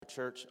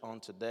church on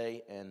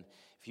today, and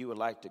if you would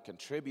like to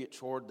contribute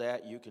toward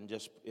that, you can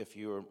just, if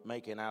you're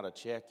making out a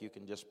check, you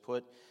can just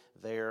put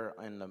there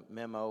in the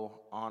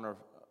memo, Honor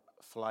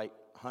Flight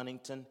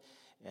Huntington,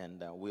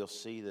 and we'll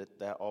see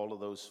that all of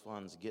those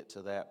funds get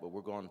to that. But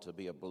we're going to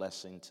be a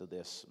blessing to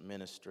this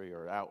ministry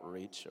or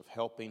outreach of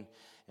helping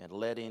and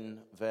letting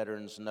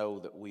veterans know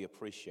that we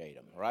appreciate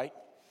them, right?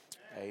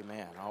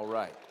 Amen. All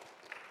right.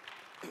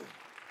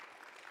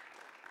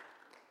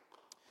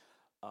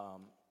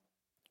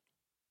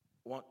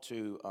 Want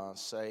to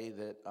say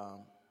that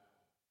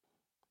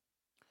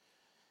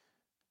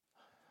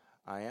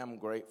I am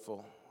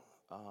grateful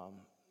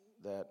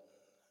that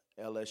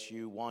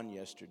LSU won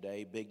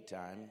yesterday, big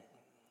time.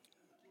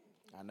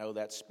 I know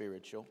that's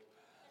spiritual.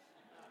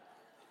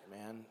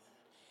 Amen.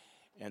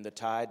 And the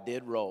tide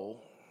did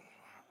roll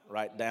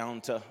right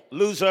down to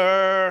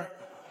loser.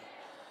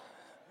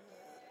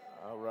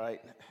 All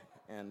right.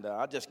 And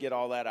I'll just get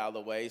all that out of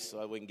the way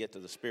so we can get to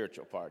the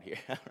spiritual part here.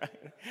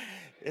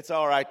 It's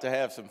all right to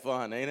have some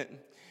fun, ain't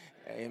it?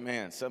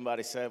 Amen.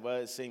 Somebody said, well,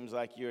 it seems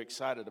like you're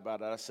excited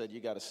about it. I said, you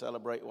got to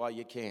celebrate while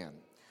you can.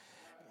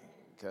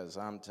 Because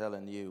I'm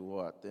telling you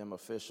what, them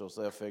officials,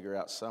 they'll figure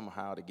out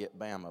somehow to get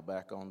Bama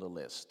back on the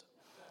list.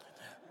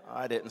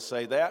 I didn't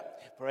say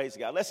that. Praise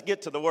God. Let's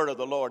get to the word of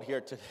the Lord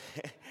here today.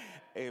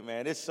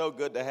 Amen. It's so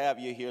good to have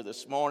you here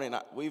this morning.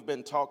 We've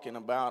been talking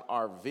about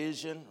our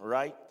vision,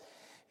 right,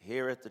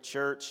 here at the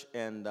church.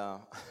 And I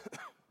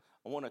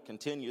want to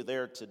continue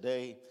there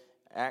today.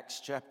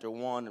 Acts chapter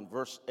 1 and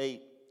verse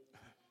 8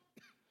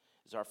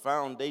 is our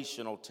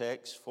foundational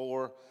text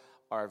for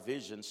our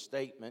vision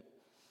statement.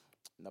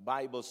 And the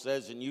Bible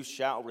says, and you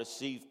shall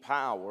receive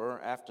power.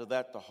 After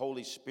that, the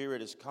Holy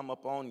Spirit has come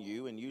upon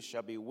you, and you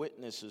shall be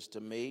witnesses to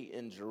me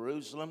in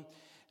Jerusalem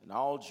and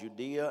all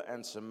Judea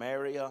and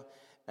Samaria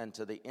and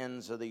to the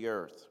ends of the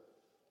earth.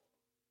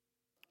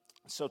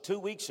 So 2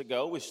 weeks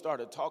ago, we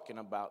started talking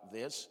about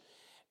this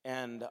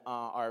and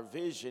our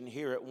vision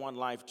here at One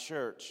Life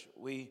Church.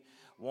 We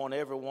want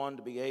everyone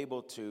to be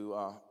able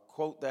to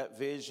quote that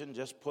vision,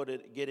 just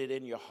get it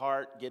in your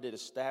heart, get it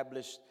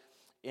established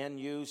in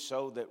you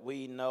so that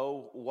we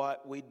know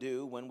what we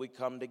do when we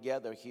come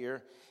together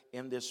here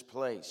in this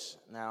place.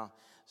 Now,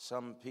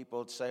 some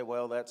people say,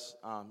 well, that's,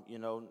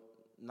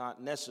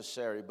 not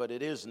necessary, but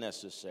it is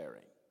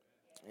necessary.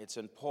 It's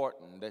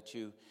important that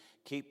you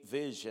keep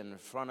vision in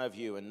front of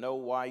you and know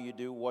why you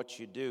do what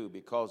you do,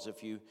 because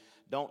if you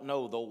don't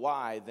know the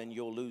why, then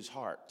you'll lose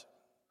heart.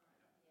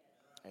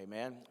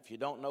 Amen. If you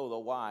don't know the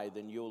why,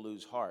 then you'll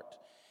lose heart.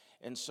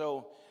 And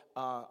so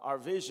our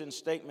vision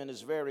statement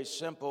is very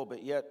simple,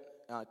 but yet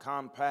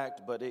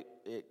compact, but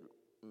it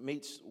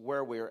meets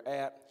where we're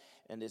at,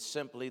 and it's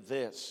simply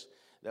this,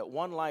 that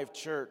One Life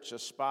Church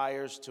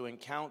aspires to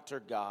encounter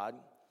God.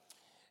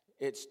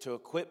 It's to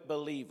equip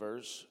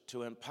believers,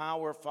 to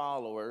empower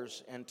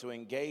followers, and to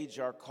engage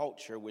our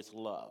culture with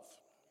love,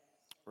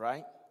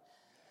 right?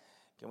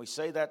 Can we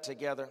say that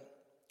together?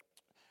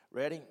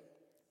 Ready?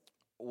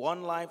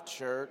 One Life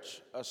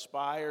Church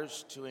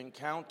aspires to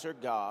encounter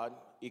God,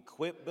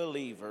 equip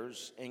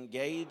believers,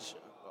 engage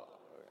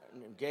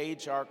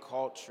our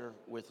culture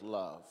with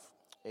love.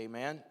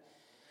 Amen.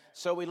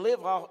 So we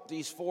live out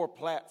these 4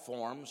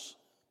 platforms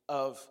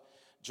of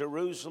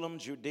Jerusalem,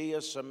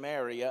 Judea,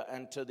 Samaria,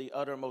 and to the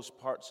uttermost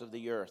parts of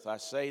the earth. I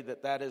say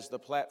that is the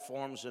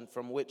platforms and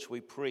from which we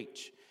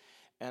preach.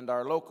 And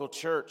our local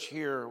church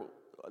here,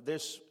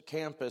 this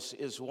campus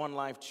is One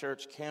Life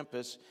Church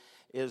campus,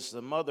 is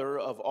the mother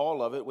of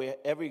all of it.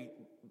 Every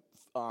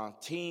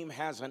team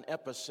has an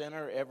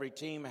epicenter. Every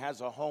team has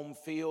a home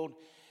field.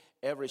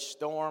 Every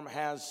storm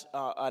has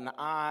an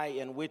eye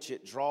in which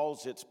it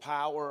draws its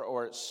power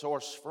or its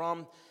source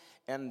from,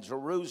 and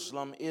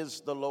Jerusalem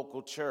is the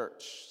local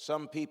church.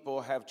 Some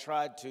people have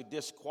tried to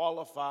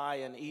disqualify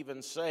and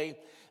even say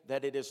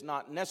that it is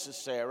not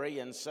necessary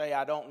and say,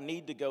 I don't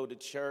need to go to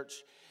church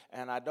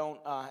and I don't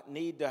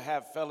need to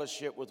have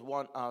fellowship with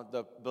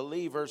the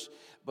believers,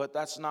 but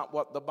that's not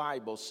what the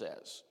Bible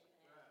says.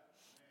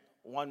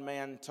 One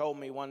man told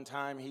me one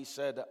time, he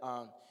said,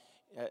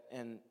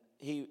 and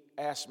he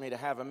asked me to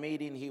have a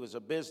meeting. He was a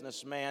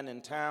businessman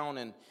in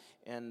town,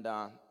 and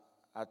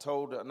I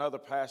told another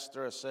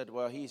pastor, I said,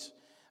 well, he's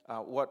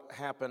what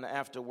happened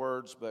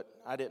afterwards, but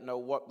I didn't know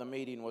what the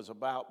meeting was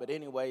about. But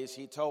anyways,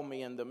 he told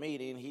me in the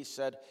meeting, he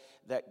said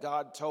that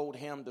God told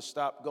him to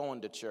stop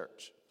going to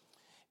church.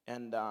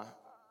 And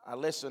I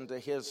listened to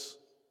his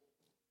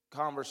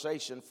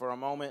conversation for a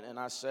moment, and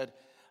I said,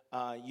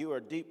 you are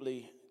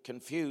deeply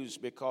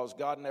confused because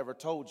God never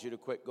told you to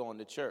quit going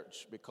to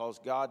church, because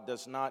God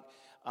does not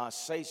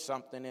say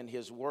something in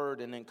his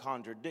word and then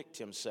contradict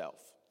himself.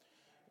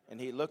 And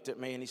he looked at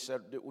me and he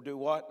said, do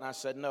what? And I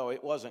said, no,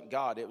 it wasn't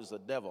God, it was the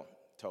devil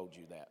told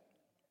you that.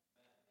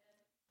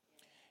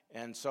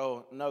 And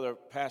so another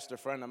pastor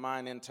friend of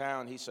mine in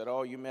town, he said,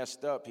 oh, you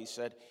messed up. He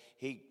said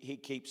he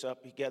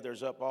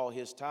gathers up all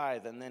his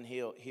tithe, and then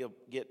he'll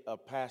get a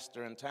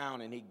pastor in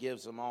town and he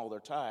gives them all their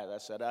tithe. I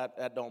said,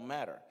 that don't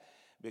matter,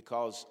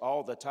 because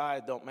all the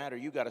tithe don't matter.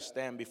 You got to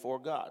stand before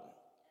God.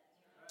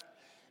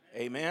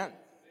 Amen.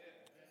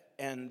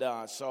 And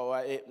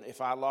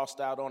if I lost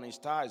out on his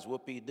tithes,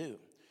 whoopee-doo.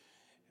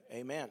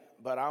 Amen.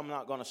 But I'm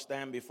not going to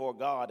stand before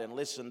God and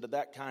listen to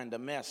that kind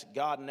of mess.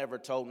 God never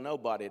told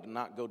nobody to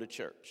not go to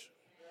church.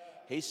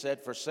 He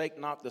said, forsake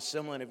not the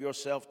assembling of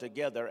yourself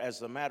together as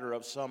the matter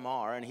of some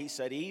are. And he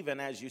said, even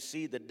as you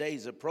see the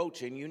days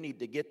approaching, you need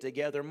to get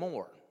together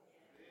more.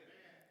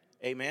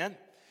 Amen.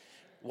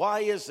 Why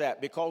is that?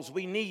 Because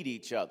we need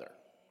each other.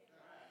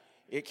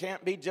 It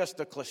can't be just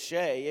a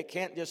cliche. It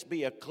can't just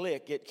be a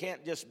clique. It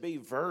can't just be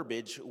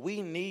verbiage.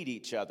 We need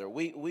each other.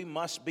 We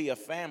must be a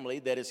family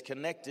that is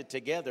connected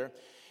together,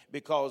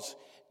 because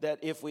that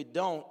if we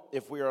don't,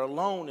 if we are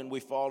alone and we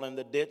fall in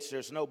the ditch,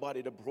 there's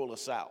nobody to pull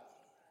us out.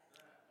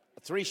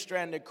 A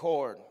three-stranded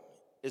cord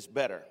is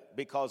better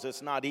because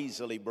it's not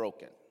easily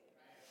broken.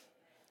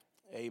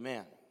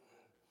 Amen.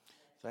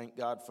 Thank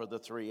God for the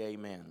three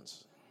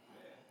amens.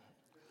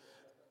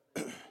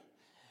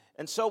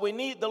 And so we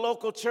need the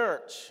local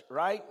church,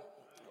 right?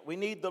 We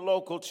need the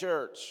local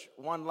church,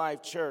 One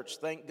Life Church.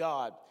 Thank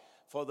God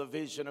for the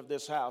vision of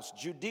this house.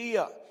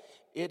 Judea,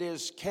 it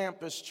is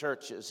campus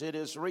churches. It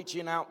is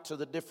reaching out to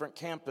the different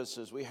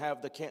campuses. We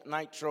have the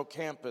Nitro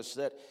campus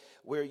that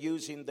we're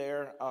using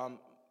there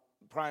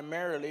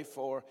primarily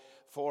for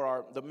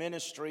the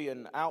ministry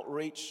and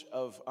outreach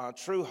of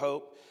True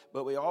Hope,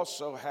 but we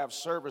also have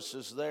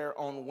services there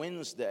on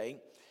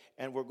Wednesday.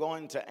 And we're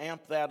going to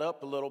amp that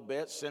up a little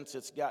bit since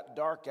it's got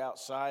dark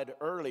outside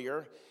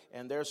earlier.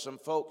 And there's some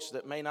folks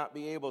that may not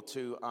be able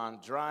to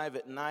drive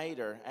at night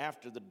or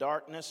after the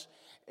darkness.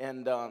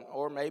 And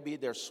or maybe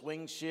they're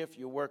swing shift.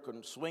 You work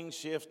on swing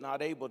shift,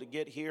 not able to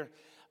get here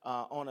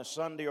on a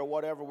Sunday or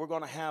whatever. We're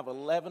going to have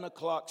 11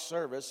 o'clock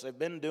service. They've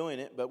been doing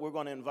it, but we're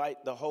going to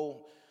invite the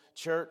whole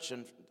church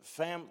and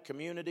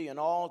community and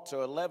all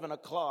to 11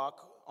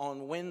 o'clock.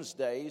 On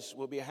Wednesdays,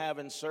 we'll be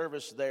having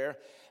service there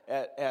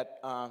at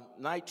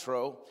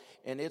Nitro,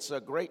 and it's a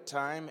great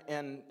time,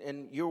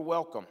 and you're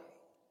welcome.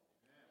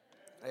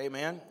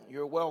 Amen.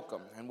 You're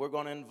welcome. And we're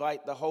going to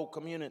invite the whole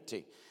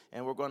community,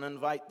 and we're going to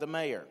invite the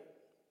mayor.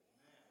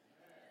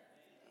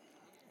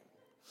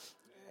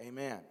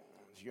 Amen.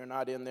 If you're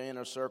not in the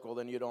inner circle,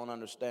 then you don't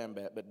understand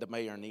that, but the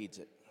mayor needs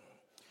it.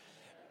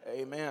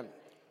 Amen.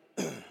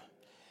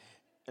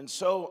 And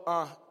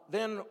so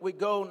then we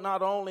go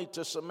not only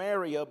to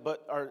Samaria,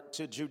 or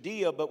to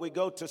Judea, but we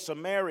go to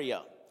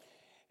Samaria.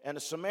 And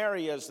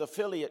Samaria is the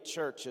affiliate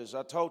churches.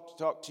 I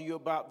talked to you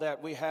about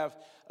that. We have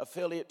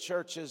affiliate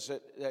churches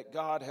that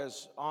God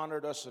has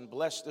honored us and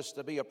blessed us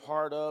to be a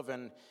part of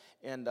and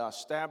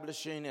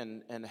establishing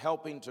and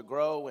helping to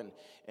grow.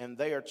 And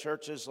they are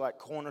churches like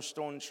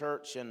Cornerstone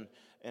Church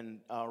in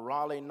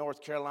Raleigh,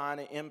 North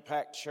Carolina,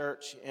 Impact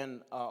Church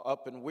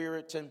up in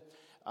Weirton.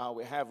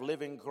 We have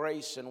Living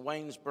Grace in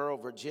Waynesboro,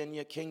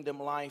 Virginia. Kingdom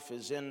Life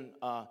is in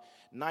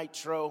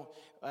Nitro.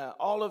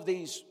 All of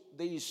these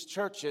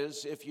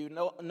churches, if you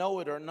know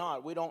it or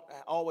not, we don't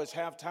always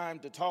have time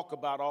to talk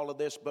about all of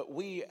this, but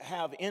we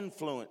have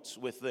influence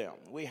with them.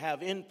 We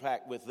have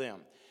impact with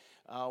them.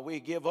 We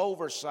give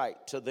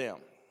oversight to them.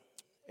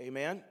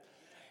 Amen?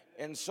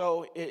 And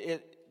so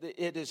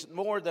it is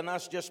more than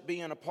us just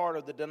being a part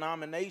of the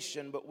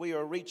denomination, but we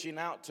are reaching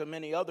out to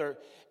many other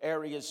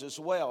areas as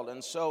well.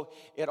 And so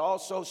it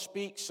also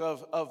speaks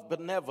of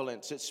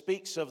benevolence. It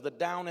speaks of the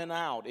down and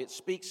out. It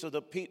speaks of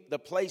the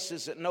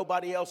places that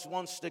nobody else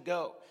wants to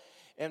go.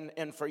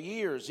 And for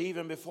years,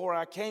 even before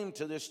I came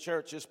to this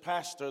church as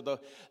pastor,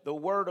 the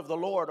word of the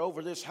Lord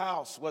over this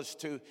house was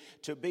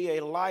to be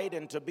a light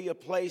and to be a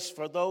place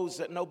for those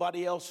that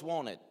nobody else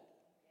wanted.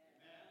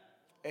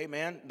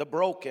 Amen. The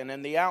broken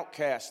and the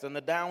outcast and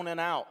the down and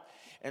out.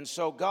 And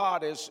so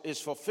God is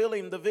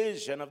fulfilling the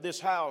vision of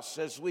this house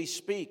as we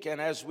speak and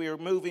as we are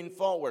moving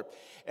forward.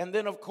 And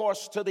then, of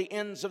course, to the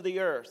ends of the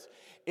earth.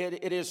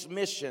 It is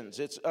missions.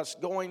 It's us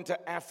going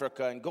to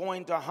Africa and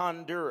going to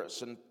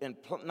Honduras and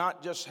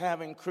not just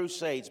having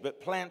crusades,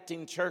 but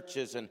planting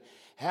churches and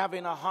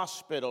having a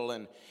hospital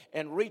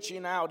and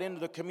reaching out into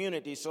the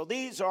community. So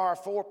these are our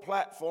 4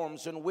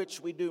 platforms in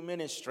which we do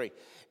ministry.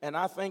 And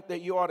I think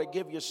that you ought to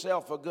give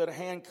yourself a good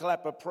hand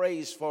clap of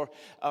praise for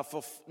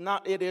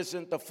not it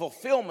isn't the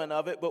fulfillment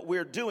of it, but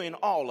we're doing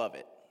all of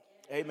it.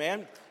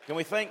 Amen. Can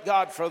we thank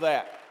God for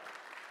that?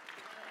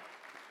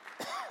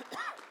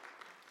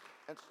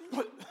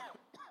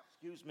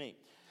 Excuse me.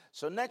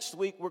 So next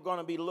week we're going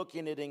to be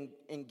looking at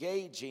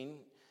engaging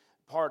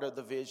part of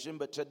the vision,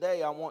 but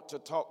today I want to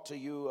talk to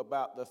you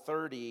about the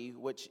third E,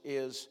 which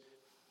is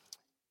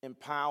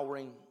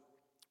empowering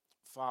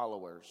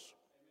followers.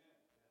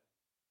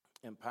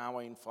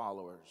 Empowering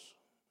followers.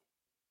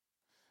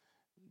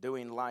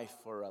 Doing life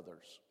for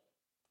others.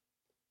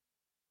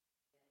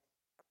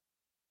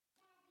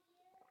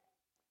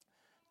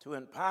 To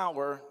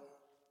empower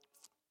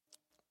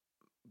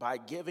by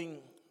giving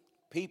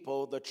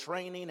people the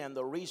training and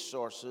the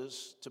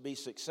resources to be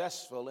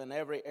successful in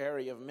every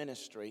area of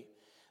ministry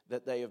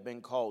that they have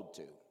been called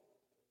to.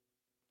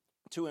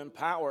 To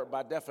empower,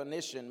 by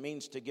definition,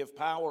 means to give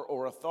power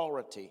or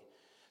authority,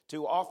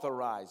 to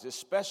authorize,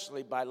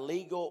 especially by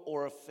legal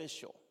or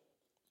official,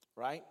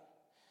 right?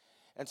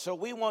 And so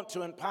we want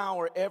to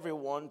empower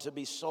everyone to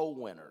be soul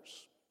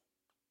winners.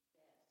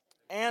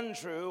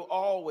 Andrew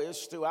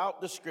always,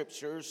 throughout the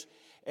scriptures,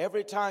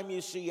 every time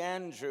you see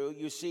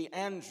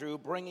Andrew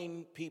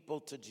bringing people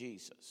to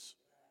Jesus.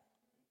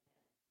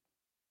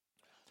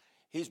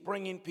 He's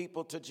bringing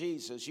people to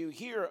Jesus. You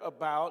hear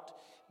about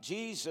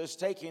Jesus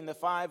taking the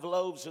 5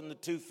 loaves and the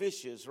 2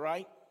 fishes,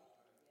 right?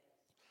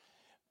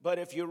 But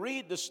if you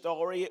read the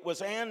story, it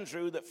was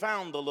Andrew that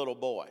found the little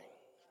boy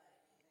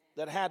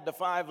that had the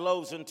 5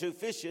 loaves and 2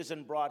 fishes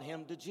and brought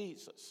him to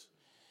Jesus.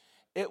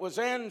 It was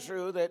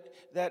Andrew that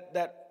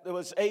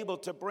was able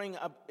to bring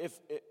up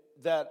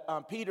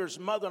Peter's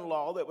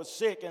mother-in-law that was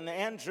sick, and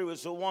Andrew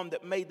is the one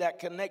that made that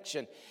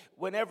connection.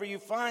 Whenever you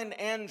find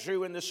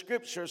Andrew in the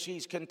scriptures,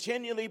 he's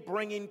continually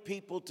bringing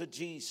people to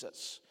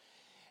Jesus.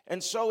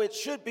 And so it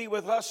should be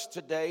with us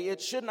today. It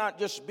should not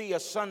just be a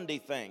Sunday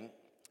thing,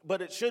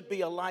 but it should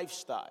be a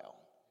lifestyle.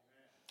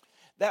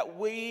 That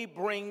we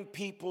bring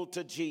people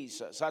to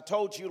Jesus. I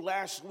told you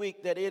last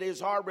week that it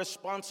is our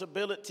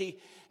responsibility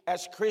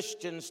as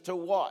Christians to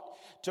what?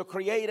 To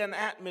create an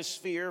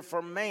atmosphere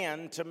for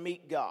man to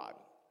meet God.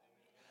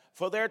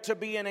 For there to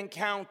be an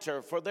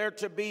encounter, for there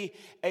to be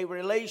a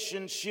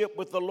relationship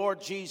with the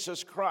Lord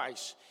Jesus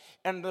Christ.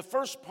 And the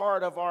first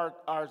part of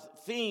our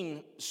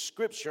theme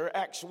scripture,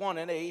 Acts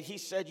 1:8, he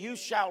said, "You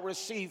shall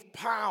receive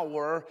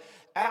power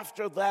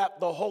after that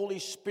the Holy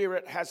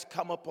Spirit has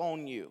come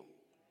upon you.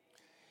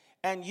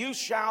 And you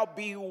shall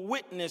be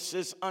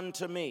witnesses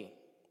unto me."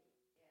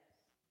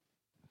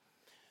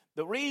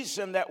 The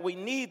reason that we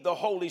need the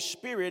Holy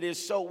Spirit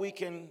is so we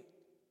can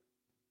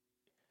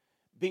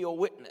be a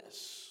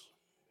witness.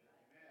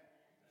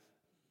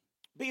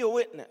 Be a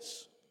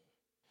witness.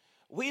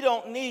 We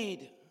don't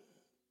need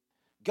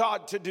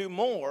God to do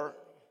more.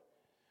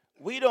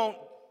 We don't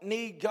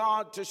need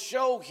God to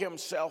show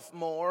himself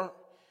more.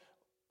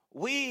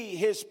 We,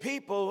 his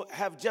people,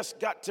 have just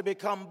got to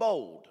become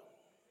bold.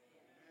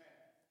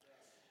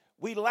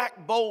 We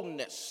lack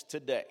boldness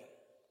today.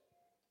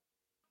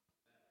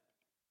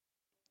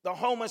 The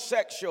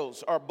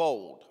homosexuals are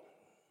bold.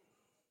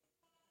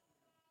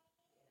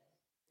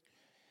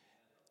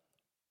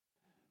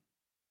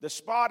 The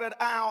spotted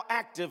owl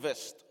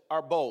activists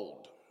are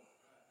bold.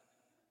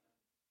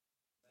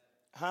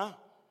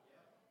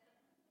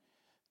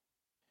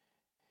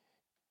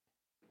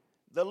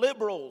 The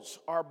liberals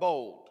are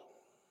bold.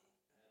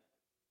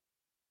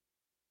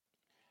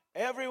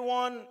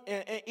 Everyone,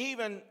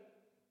 even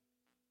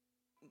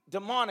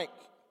demonic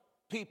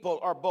people,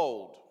 are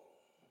bold.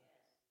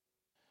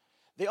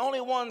 The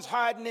only ones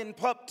hiding in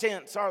pup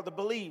tents are the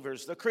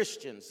believers, the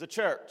Christians, the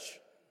church.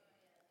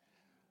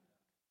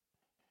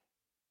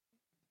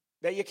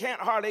 That you can't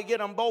hardly get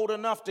them bold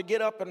enough to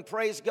get up and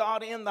praise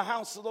God in the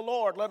house of the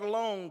Lord, let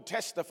alone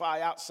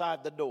testify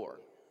outside the door.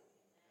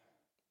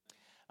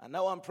 I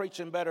know I'm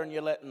preaching better than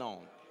you're letting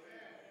on.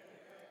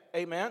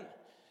 Amen.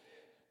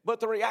 But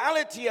the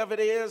reality of it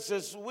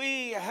is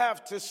we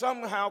have to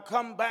somehow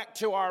come back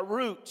to our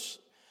roots.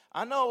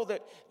 I know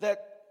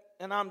that,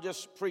 and I'm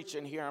just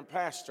preaching here, I'm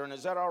pastoring,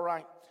 is that all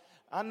right?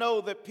 I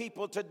know that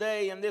people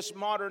today in this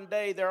modern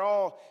day, they're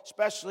all,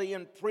 especially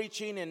in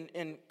preaching and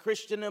in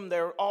Christendom,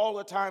 they're all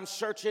the time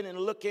searching and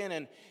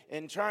looking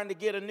and trying to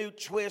get a new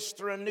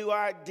twist or a new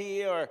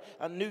idea or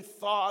a new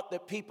thought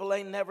that people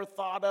ain't never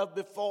thought of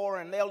before,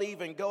 and they'll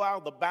even go out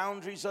of the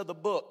boundaries of the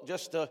book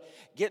just to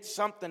get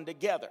something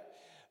together.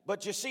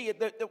 But you see,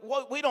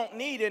 what we don't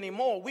need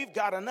anymore. We've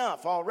got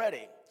enough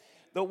already.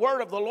 The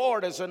word of the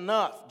Lord is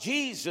enough.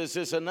 Jesus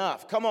is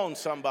enough. Come on,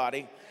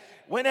 somebody.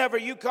 Whenever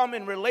you come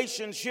in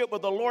relationship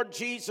with the Lord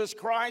Jesus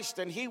Christ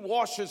and he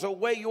washes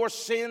away your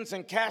sins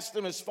and casts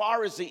them as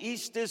far as the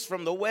east is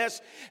from the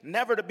west,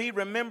 never to be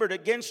remembered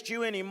against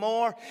you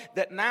anymore,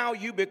 that now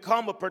you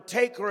become a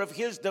partaker of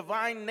his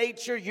divine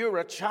nature. You're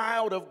a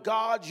child of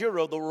God. You're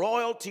of the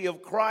royalty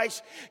of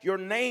Christ. Your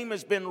name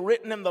has been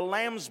written in the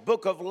Lamb's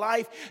book of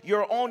life.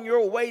 You're on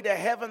your way to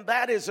heaven.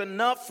 That is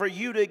enough for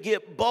you to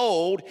get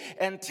bold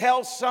and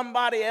tell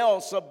somebody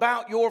else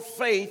about your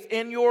faith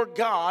in your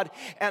God,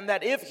 and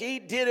that if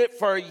he did it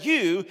for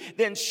you,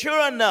 then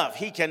sure enough,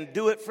 he can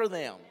do it for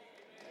them.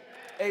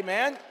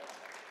 Amen.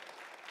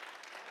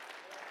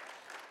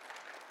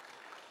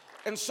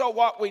 And so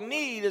what we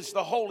need is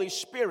the Holy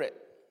Spirit,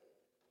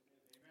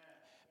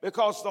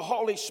 because the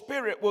Holy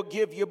Spirit will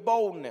give you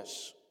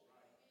boldness.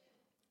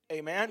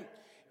 Amen.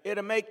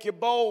 It'll make you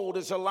bold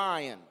as a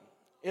lion.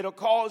 It'll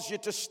cause you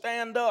to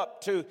stand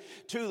up to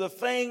the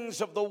things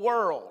of the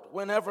world.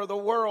 Whenever the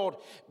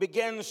world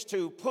begins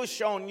to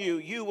push on you,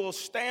 you will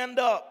stand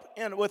up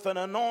with an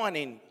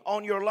anointing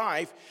on your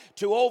life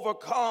to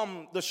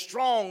overcome the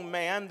strong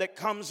man that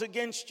comes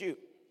against you.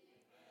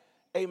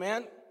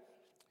 Amen.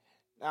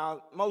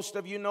 Now, most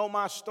of you know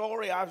my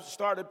story. I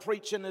started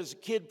preaching as a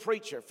kid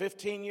preacher,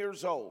 15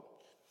 years old.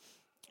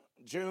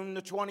 June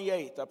the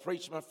 28th, I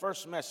preached my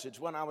first message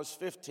when I was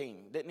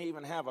 15. Didn't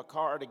even have a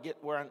car to get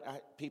where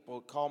people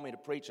would call me to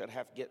preach. I'd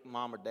have to get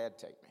mom or dad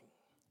take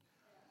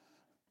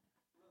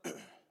me.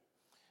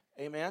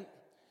 Amen.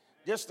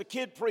 Just a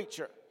kid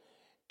preacher.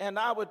 And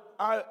I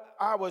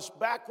was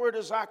backward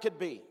as I could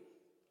be.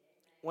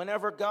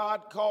 Whenever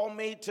God called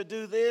me to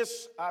do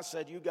this, I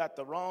said, "You got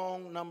the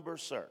wrong number,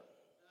 sir."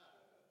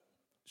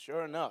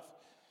 Sure enough.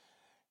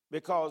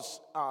 Because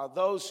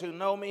those who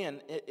know me,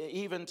 and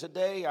even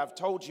today, I've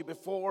told you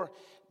before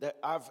that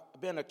I've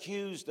been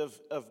accused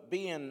of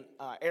being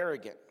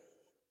arrogant.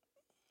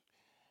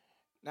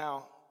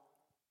 Now,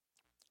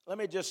 let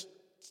me just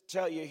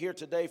tell you here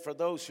today, for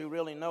those who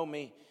really know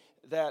me,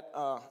 that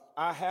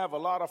I have a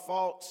lot of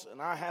faults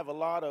and I have a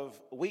lot of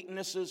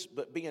weaknesses,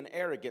 but being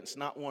arrogant's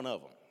not one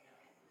of them.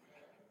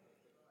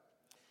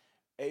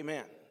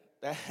 Amen.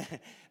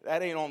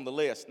 That ain't on the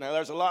list. Now,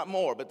 there's a lot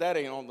more, but that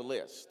ain't on the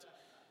list.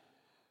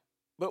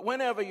 But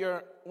whenever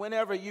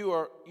you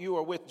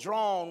are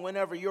withdrawn,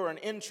 whenever you're an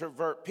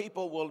introvert,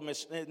 people will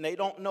and they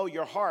don't know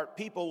your heart.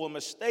 People will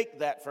mistake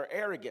that for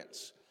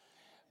arrogance.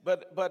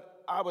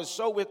 But I was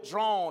so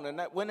withdrawn, and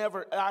that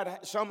whenever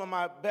some of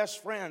my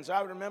best friends,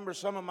 I remember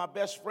some of my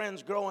best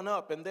friends growing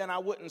up, and then I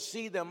wouldn't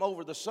see them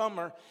over the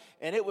summer,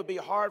 and it would be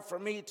hard for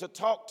me to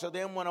talk to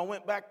them when I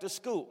went back to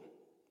school.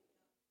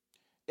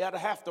 I'd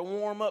have to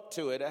warm up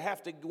to it. I'd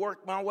have to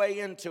work my way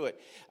into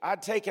it.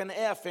 I'd take an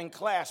F in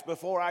class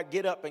before I'd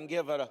get up and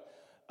give it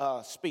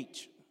a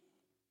speech.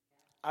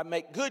 I'd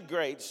make good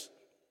grades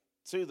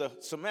through the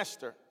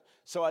semester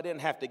so I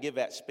didn't have to give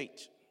that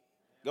speech.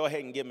 Go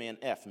ahead and give me an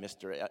F,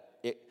 Mr.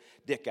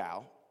 Dick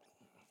Owl.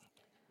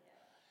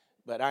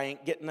 But I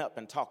ain't getting up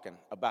and talking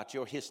about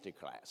your history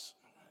class.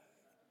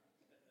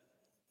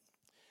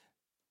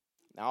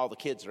 Now all the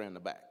kids are in the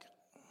back,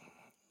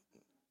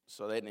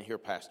 so they didn't hear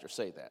Pastor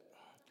say that.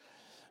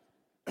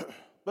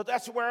 But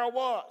that's where I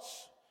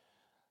was.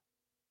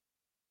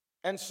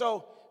 And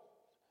so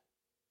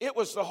it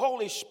was the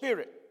Holy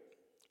Spirit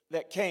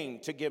that came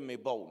to give me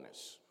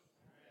boldness.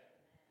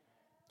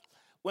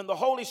 When the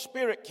Holy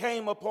Spirit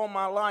came upon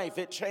my life,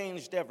 it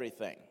changed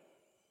everything.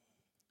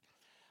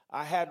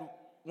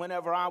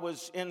 Whenever I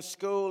was in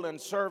school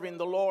and serving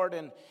the Lord,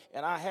 and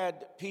I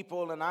had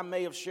people, and I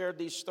may have shared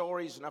these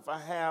stories, and if I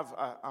have,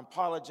 I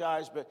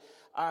apologize, but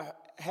I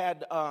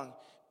had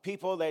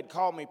people, they'd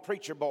call me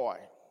preacher boy.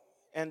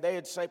 And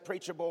they'd say,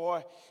 "Preacher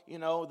boy, you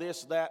know,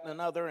 this, that, and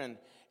another." And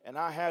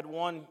I had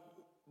one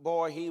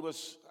boy,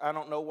 I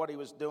don't know what he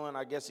was doing.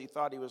 I guess he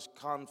thought he was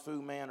Kung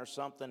Fu Man or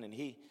something. And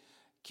he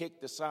kicked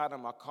the side of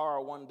my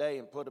car one day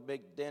and put a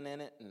big dent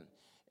in it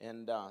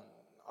and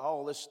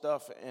all this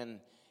stuff.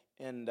 And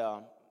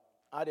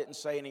I didn't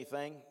say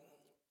anything.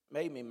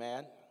 Made me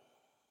mad.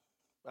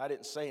 I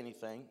didn't say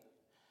anything.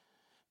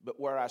 But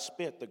where I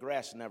spit, the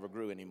grass never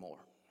grew anymore.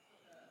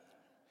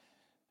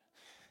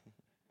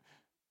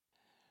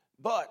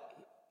 But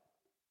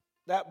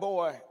that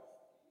boy,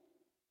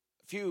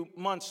 a few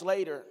months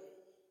later,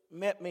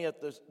 met me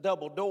at the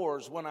double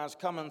doors when I was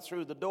coming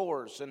through the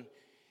doors.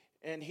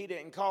 And he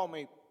didn't call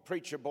me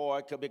preacher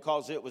boy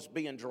because it was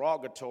being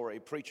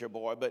derogatory, preacher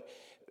boy.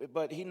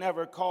 But he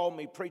never called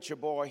me preacher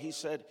boy. He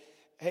said,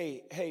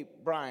 hey,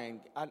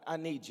 Brian, I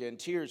need you. And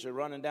tears are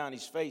running down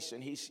his face.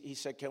 And he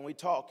said, "Can we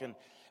talk?" And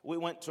we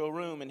went to a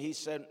room, and he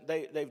said,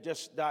 they've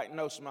just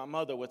diagnosed my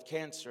mother with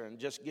cancer and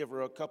just give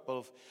her a couple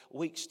of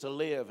weeks to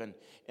live.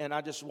 And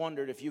I just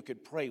wondered if you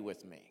could pray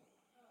with me.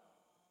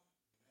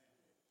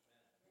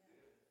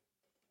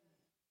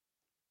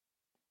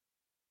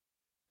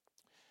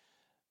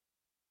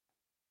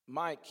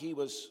 Mike, he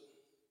was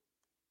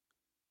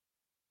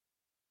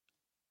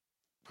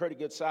a pretty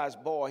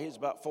good-sized boy. He was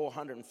about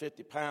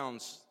 450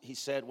 pounds, he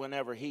said,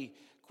 whenever he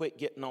quit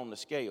getting on the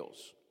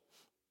scales.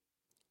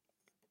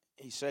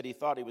 He said he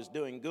thought he was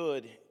doing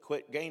good,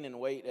 quit gaining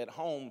weight at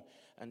home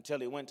until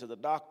he went to the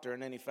doctor,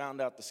 and then he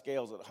found out the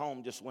scales at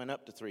home just went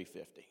up to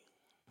 350.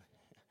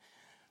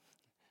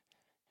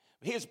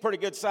 He was a pretty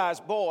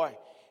good-sized boy,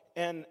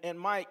 and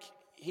Mike,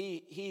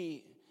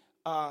 he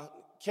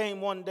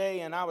came one day,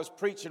 and I was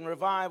preaching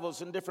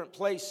revivals in different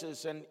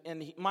places, and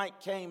Mike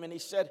came, and he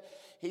said,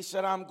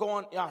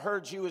 I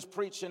heard you was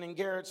preaching in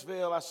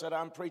Garrettsville. I said,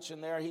 "I'm preaching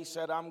there." He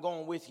said, "I'm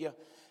going with you."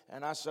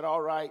 And I said,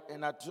 "All right."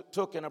 And I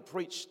took and I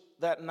preached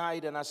that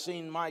night, and I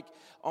seen Mike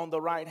on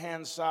the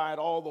right-hand side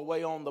all the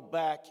way on the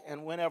back.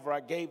 And whenever I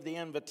gave the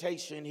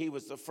invitation, he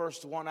was the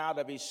first one out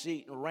of his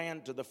seat and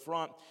ran to the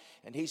front.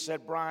 And he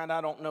said, "Brian, I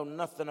don't know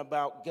nothing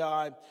about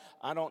God.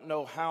 I don't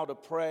know how to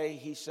pray."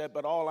 He said,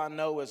 "But all I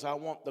know is I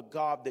want the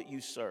God that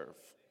you serve."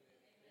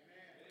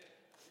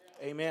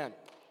 Amen.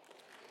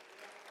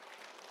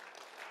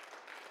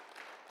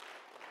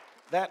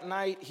 That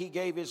night, he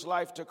gave his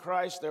life to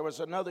Christ. There was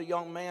another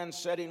young man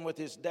sitting with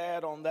his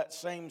dad on that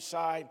same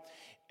side.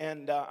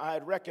 And I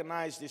had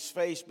recognized his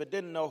face but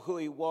didn't know who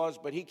he was.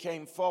 But he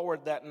came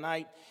forward that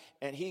night,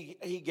 and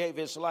he gave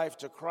his life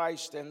to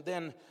Christ. And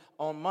then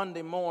on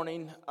Monday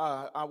morning,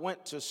 I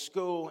went to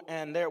school,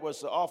 and there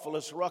was the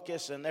awfulest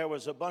ruckus. And there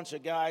was a bunch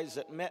of guys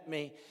that met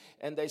me,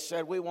 and they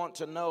said, "We want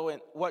to know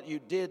what you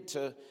did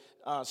to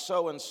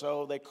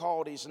so-and-so." They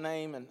called his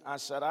name, and I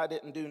said, "I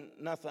didn't do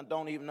nothing.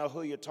 Don't even know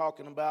who you're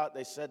talking about."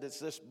 They said, "It's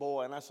this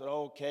boy." And I said,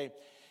 "Okay."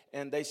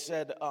 And they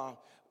said,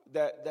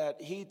 that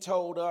he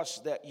told us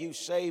that you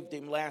saved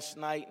him last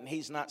night and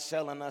he's not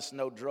selling us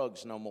no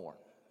drugs no more.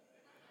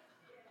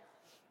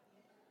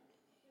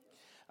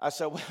 I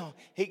said, well,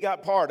 he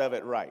got part of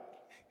it right.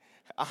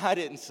 I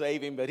didn't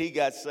save him, but he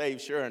got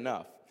saved sure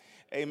enough.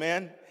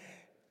 Amen.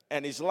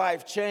 And his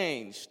life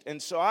changed.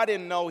 And so I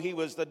didn't know he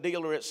was the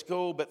dealer at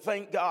school, but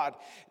thank God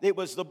it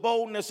was the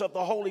boldness of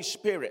the Holy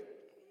Spirit,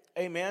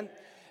 amen,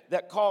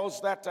 that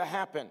caused that to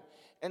happen.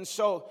 And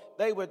so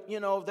they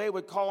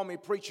would call me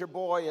preacher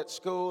boy at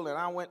school, and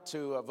I went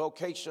to a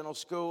vocational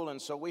school,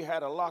 and so we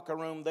had a locker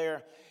room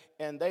there,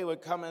 and they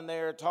would come in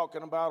there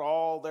talking about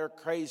all their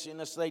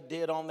craziness they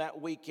did on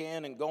that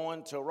weekend and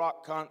going to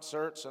rock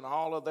concerts and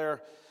all of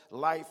their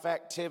life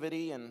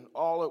activity and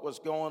all that was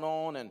going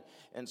on.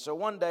 And so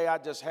one day I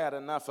just had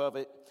enough of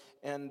it,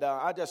 and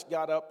I just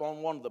got up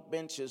on one of the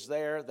benches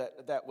there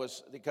that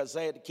was, because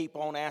they had to keep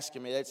on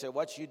asking me. They'd say,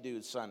 what you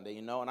do Sunday,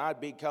 and I'd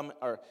be coming,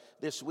 or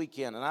this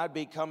weekend, and I'd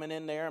be coming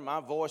in there, and my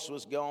voice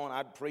was going.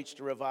 I'd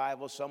preached a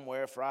revival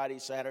somewhere Friday,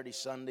 Saturday,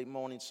 Sunday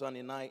morning,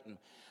 Sunday night, and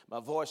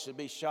my voice would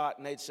be shot,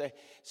 and they'd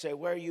say,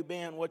 where you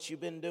been, what you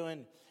been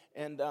doing,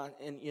 and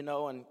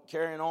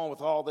carrying on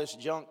with all this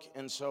junk.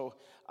 And so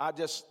I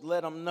just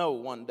let them know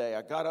one day.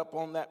 I got up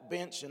on that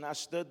bench and I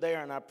stood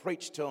there and I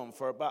preached to them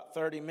for about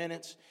 30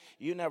 minutes.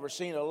 You never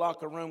seen a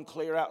locker room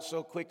clear out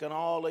so quick in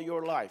all of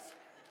your life.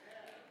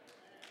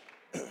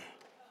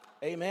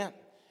 Amen.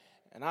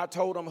 And I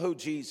told them who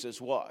Jesus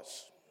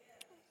was.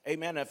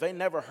 Amen. If they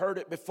never heard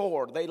it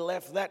before, they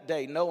left that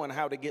day knowing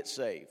how to get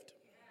saved.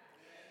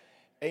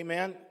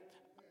 Amen.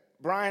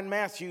 Brian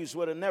Matthews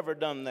would have never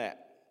done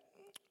that.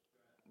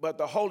 But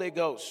the Holy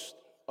Ghost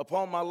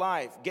upon my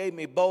life gave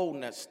me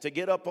boldness to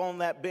get up on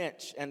that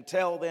bench and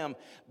tell them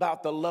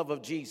about the love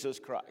of Jesus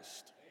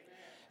Christ.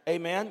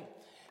 Amen.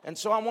 And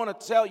so I want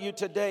to tell you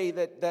today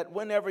that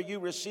whenever you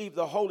receive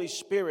the Holy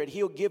Spirit,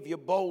 He'll give you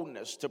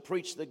boldness to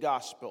preach the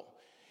gospel.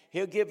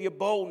 He'll give you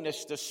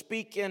boldness to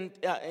speak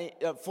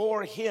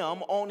for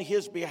Him on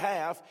His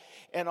behalf.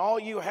 And all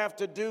you have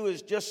to do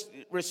is just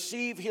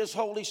receive His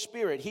Holy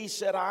Spirit. He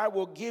said, I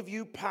will give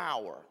you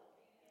power.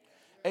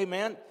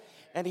 Amen.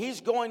 And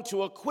He's going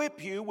to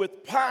equip you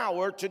with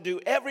power to do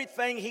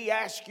everything He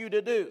asks you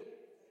to do.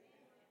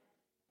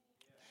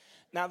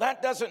 Now,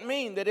 that doesn't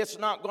mean that it's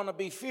not going to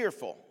be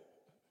fearful.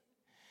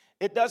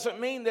 It doesn't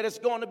mean that it's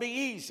going to be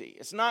easy.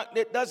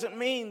 It doesn't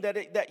mean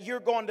that you're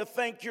going to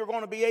think you're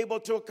going to be able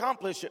to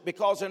accomplish it.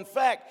 Because, in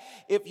fact,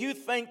 if you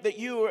think that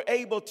you are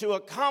able to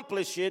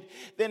accomplish it,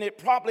 then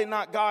it's probably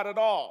not God at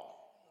all.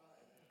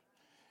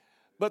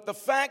 But the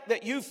fact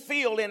that you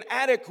feel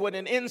inadequate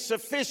and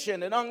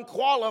insufficient and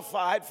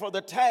unqualified for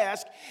the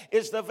task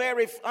is the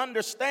very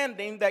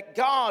understanding that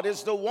God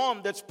is the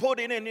one that's put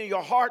it into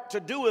your heart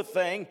to do a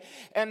thing.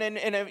 And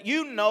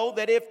you know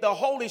that if the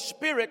Holy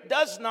Spirit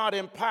does not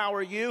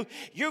empower you,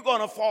 you're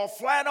going to fall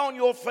flat on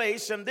your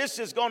face, and this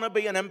is going to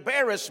be an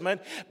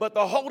embarrassment. But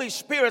the Holy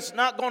Spirit's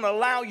not going to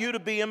allow you to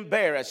be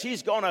embarrassed.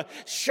 He's going to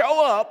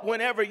show up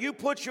whenever you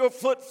put your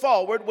foot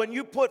forward. When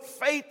you put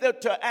faith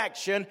into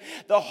action,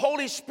 the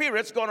Holy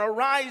Spirit's going to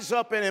rise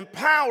up and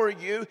empower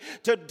you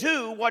to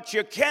do what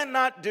you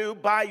cannot do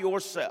by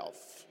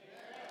yourself.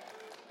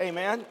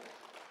 Amen.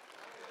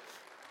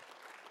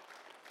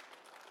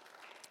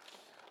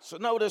 So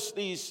notice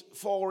these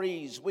 4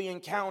 E's. We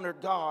encounter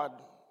God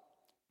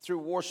through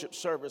worship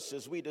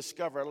services. We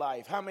discover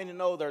life. How many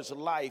know there's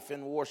life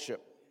in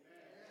worship?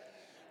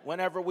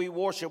 Whenever we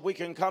worship, we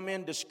can come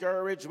in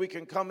discouraged, we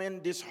can come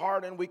in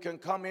disheartened, we can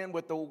come in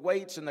with the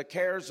weights and the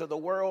cares of the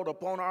world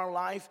upon our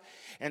life.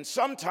 And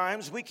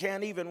sometimes we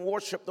can't even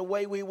worship the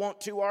way we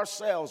want to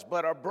ourselves.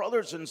 But our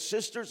brothers and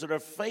sisters that are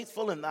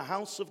faithful in the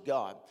house of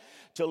God,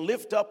 to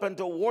lift up and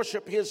to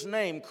worship His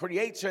name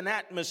creates an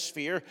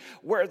atmosphere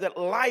where that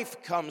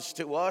life comes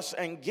to us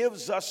and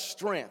gives us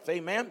strength.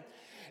 Amen?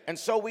 And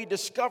so we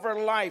discover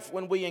life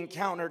when we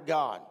encounter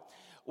God.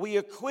 We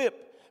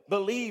equip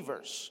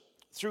believers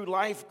through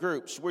life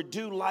groups. We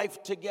do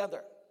life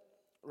together,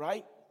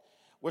 right?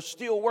 We're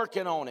still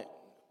working on it,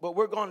 but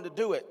we're going to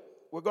do it.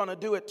 We're going to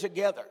do it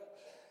together.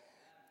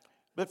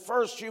 But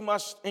first you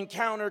must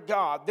encounter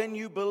God, then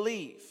you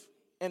believe,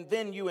 and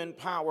then you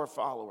empower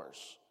followers.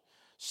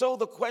 So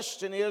the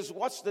question is,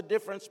 what's the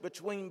difference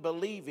between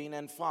believing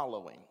and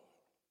following?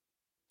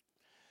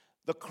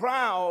 The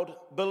crowd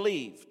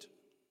believed.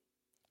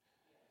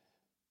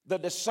 The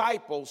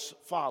disciples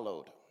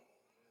followed.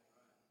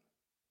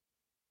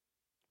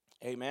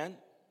 Amen.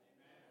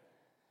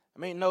 I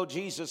mean, no,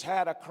 Jesus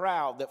had a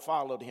crowd that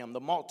followed Him. The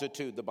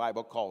multitude, the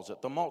Bible calls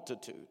it, the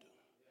multitude.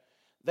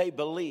 They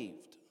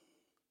believed.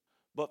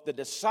 But the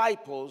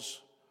disciples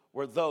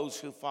were those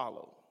who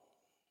followed.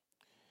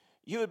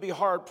 You would be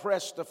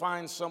hard-pressed to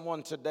find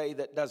someone today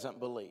that doesn't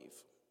believe.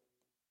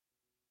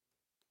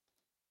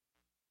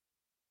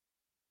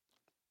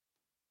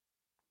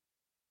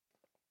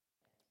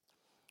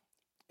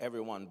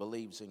 Everyone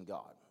believes in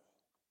God.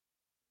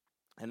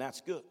 And that's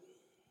good.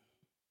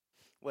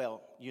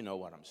 Well, you know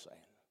what I'm saying.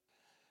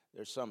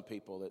 There's some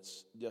people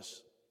that's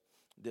just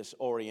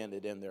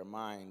disoriented in their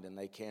mind and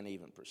they can't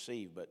even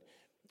perceive. But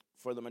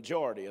for the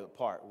majority of the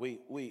part,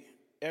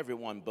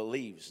 everyone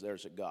believes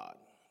there's a God.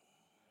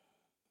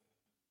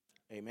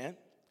 Amen?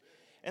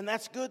 And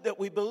that's good that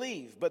we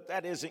believe, but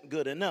that isn't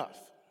good enough.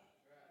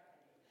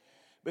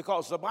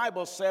 Because the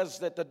Bible says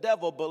that the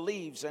devil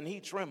believes and he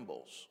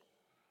trembles.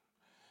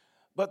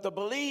 But the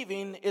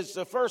believing is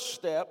the first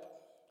step,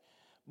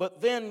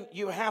 but then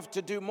you have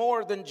to do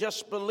more than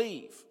just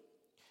believe.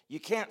 You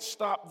can't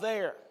stop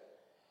there.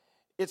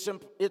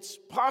 It's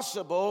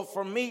possible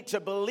for me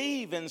to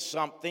believe in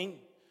something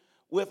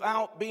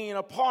without being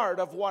a part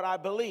of what I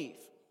believe.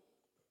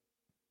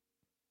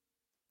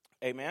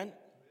 Amen?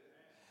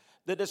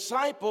 The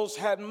disciples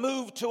had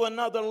moved to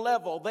another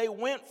level. They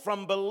went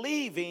from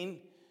believing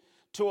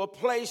to a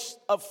place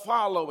of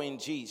following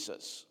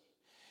Jesus.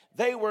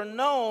 They were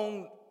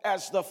known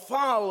as the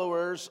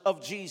followers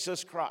of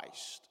Jesus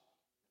Christ.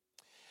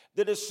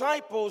 The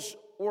disciples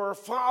were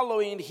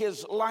following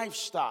his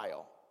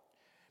lifestyle.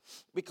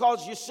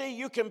 Because you see,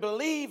 you can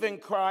believe in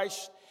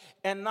Christ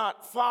and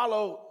not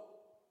follow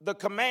the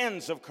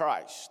commands of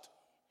Christ.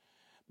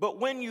 But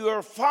when you're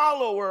a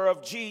follower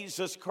of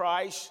Jesus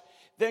Christ,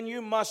 then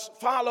you must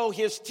follow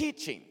his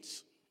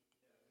teachings.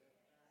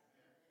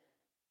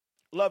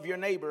 Love your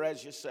neighbor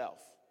as yourself.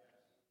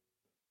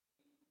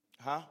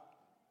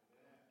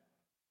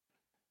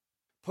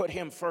 Put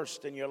him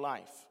first in your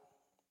life.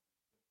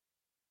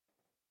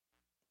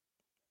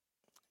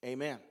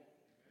 Amen.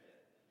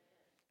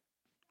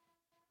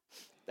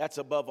 That's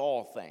above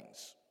all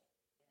things.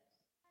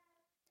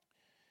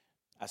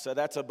 I said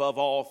that's above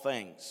all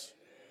things.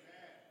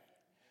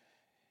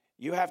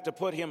 You have to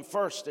put him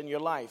first in your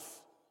life.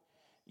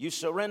 You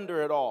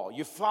surrender it all.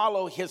 You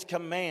follow his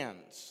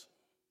commands.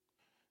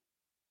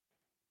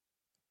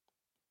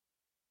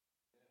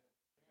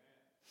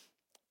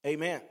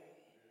 Amen.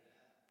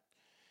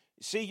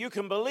 See, you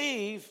can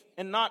believe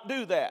and not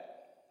do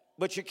that,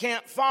 but you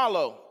can't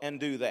follow and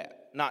do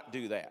that, not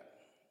do that.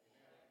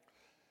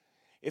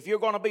 If you're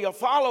going to be a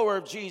follower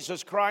of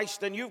Jesus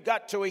Christ, then you've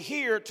got to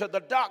adhere to the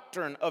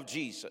doctrine of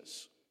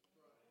Jesus.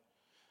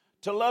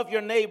 To love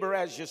your neighbor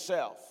as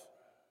yourself.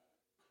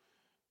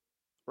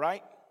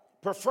 Right?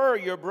 Prefer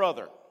your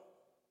brother.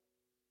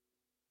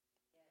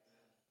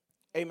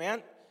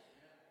 Amen?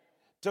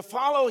 To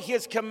follow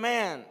his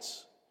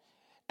commands.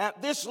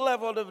 At this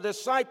level of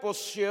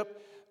discipleship,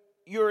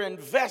 you're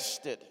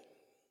invested.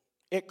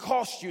 It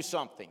costs you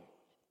something.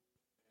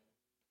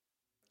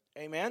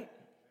 Amen?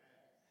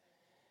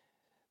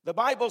 The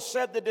Bible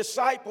said the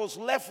disciples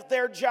left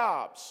their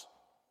jobs.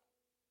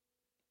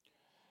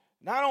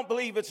 Now, I don't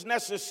believe it's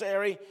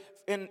necessary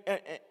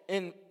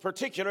in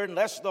particular,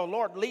 unless the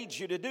Lord leads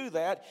you to do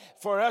that,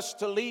 for us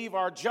to leave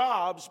our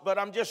jobs, but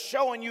I'm just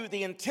showing you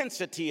the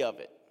intensity of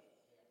it.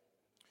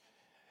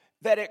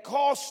 That it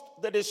cost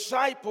the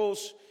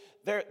disciples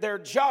their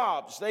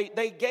jobs.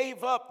 They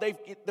gave up, they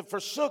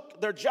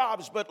forsook their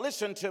jobs. But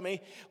listen to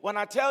me, when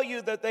I tell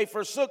you that they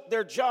forsook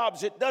their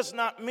jobs, it does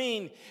not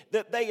mean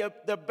that they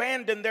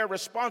abandoned their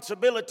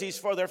responsibilities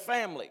for their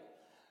family.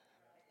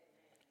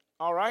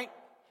 All right?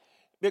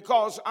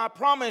 Because I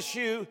promise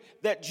you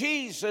that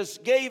Jesus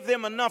gave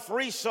them enough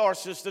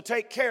resources to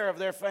take care of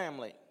their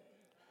family.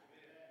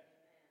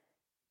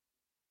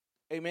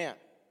 Amen.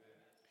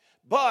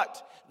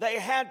 But they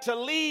had to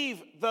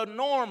leave the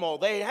normal.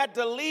 They had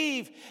to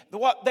leave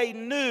what they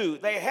knew.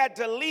 They had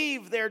to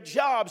leave their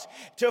jobs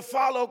to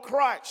follow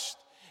Christ.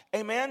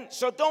 Amen.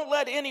 So don't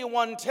let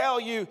anyone tell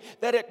you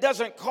that it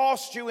doesn't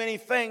cost you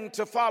anything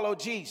to follow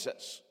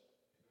Jesus.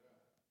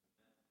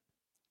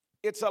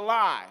 It's a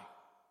lie.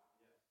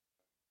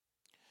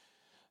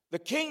 The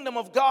kingdom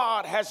of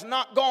God has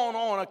not gone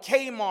on a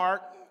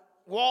Kmart,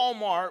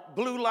 Walmart,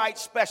 blue light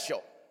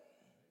special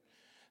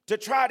to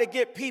try to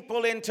get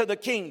people into the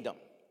kingdom.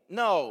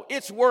 No,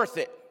 it's worth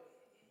it.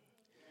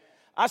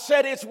 I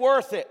said it's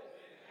worth it.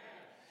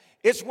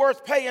 It's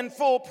worth paying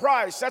full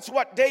price. That's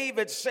what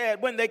David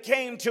said when they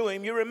came to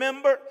him. You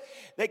remember?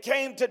 They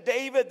came to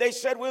David. They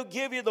said, we'll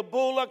give you the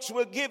bullocks.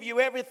 We'll give you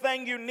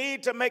everything you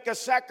need to make a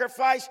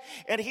sacrifice.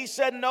 And he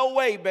said, no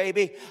way,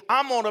 baby.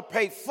 I'm going to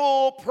pay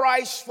full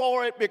price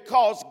for it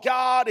because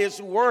God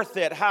is worth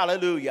it.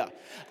 Hallelujah.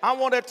 I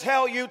want to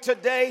tell you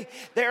today,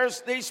 there's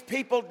these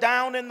people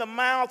down in the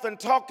mouth and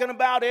talking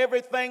about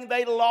everything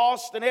they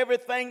lost and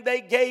everything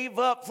they gave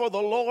up for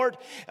the Lord.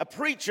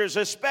 Preachers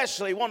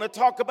especially want to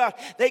talk about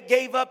they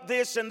gave up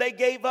this and they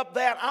gave up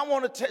that. I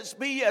want to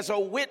be as a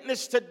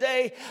witness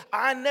today.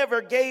 I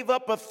never gave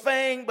up a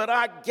thing, but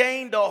I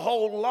gained a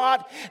whole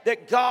lot.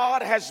 That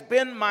God has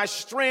been my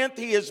strength.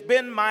 He has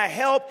been my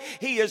help.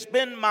 He has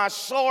been my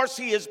source.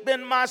 He has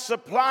been my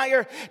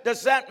supplier.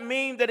 Does that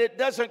mean that it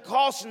doesn't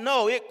cost?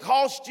 No, it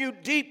costs you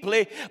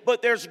deeply,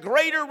 but there's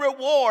greater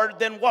reward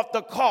than what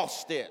the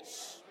cost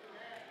is.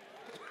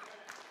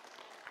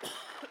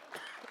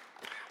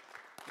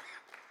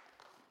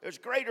 There's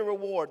greater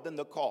reward than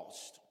the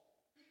cost.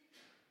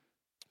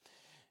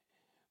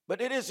 But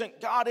it isn't,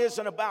 God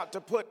isn't about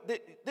to put,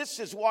 this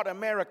is what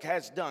America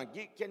has done.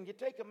 Can you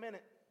take a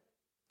minute?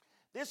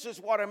 This is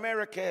what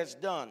America has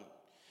done.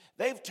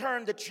 They've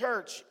turned the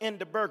church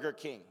into Burger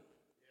King.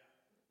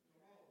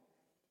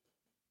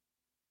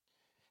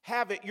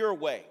 Have it your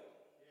way.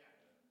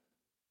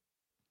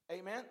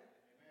 Amen.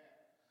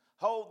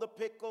 Hold the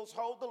pickles,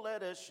 hold the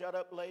lettuce. Shut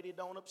up, lady,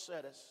 don't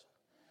upset us.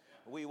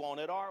 We want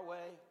it our way.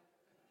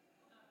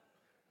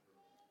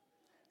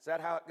 Is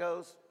that how it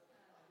goes?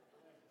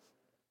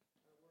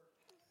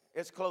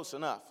 It's close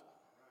enough,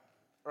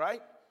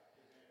 right?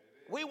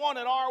 We want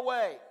it our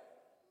way,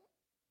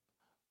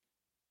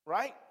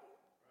 right?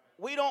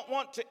 We don't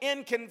want to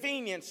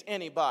inconvenience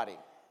anybody.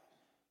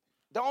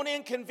 Don't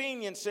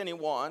inconvenience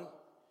anyone.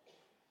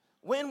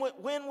 When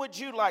would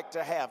you like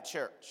to have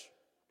church?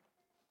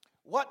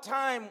 What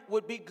time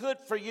would be good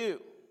for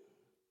you?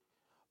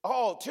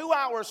 Oh,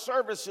 2-hour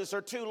services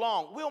are too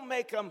long. We'll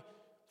make them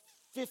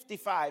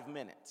 55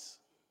 minutes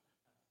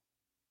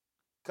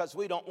because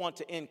we don't want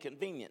to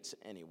inconvenience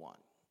anyone.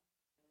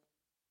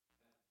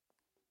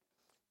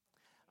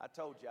 I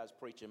told you I was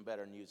preaching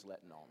better than you was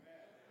letting on.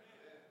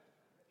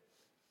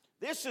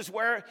 This is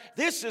where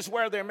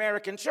the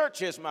American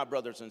church is, my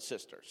brothers and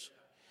sisters.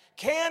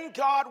 Can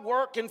God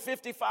work in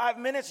 55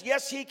 minutes?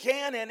 Yes, He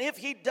can. And if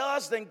He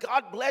does, then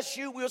God bless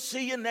you. We'll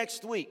see you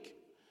next week.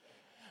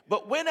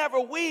 But whenever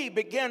we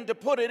begin to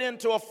put it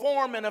into a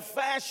form and a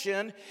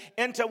fashion,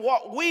 into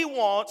what we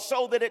want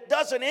so that it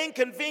doesn't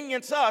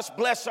inconvenience us,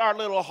 bless our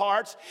little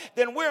hearts,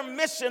 then we're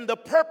missing the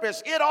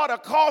purpose. It ought to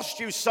cost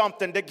you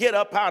something to get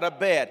up out of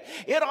bed.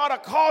 It ought to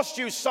cost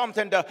you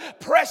something to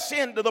press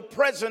into the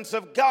presence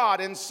of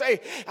God and say,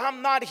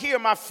 I'm not here.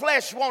 My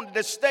flesh wanted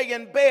to stay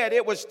in bed.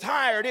 It was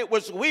tired. It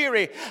was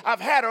weary.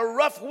 I've had a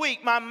rough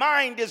week. My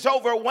mind is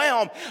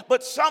overwhelmed.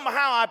 But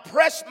somehow I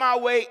pressed my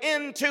way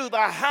into the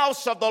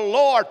house of the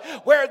Lord,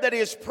 where that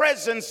His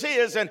presence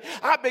is, and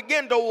I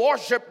began to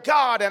worship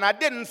God, and I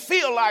didn't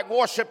feel like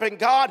worshiping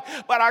God,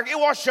 but I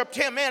worshiped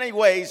Him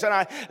anyways, and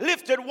I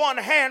lifted one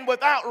hand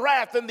without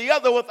wrath and the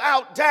other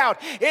without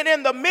doubt, and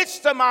in the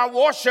midst of my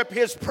worship,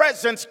 His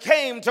presence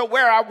came to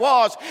where I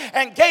was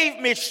and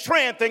gave me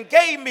strength and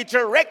gave me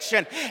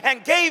direction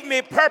and gave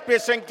me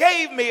purpose and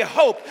gave me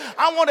hope.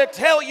 I want to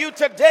tell you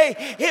today,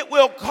 it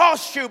will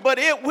cost you, but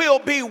it will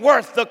be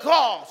worth the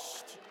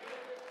cost.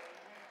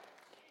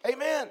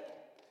 Amen.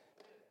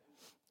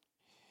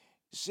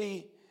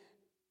 See,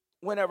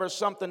 whenever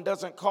something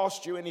doesn't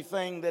cost you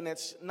anything, then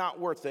it's not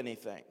worth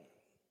anything.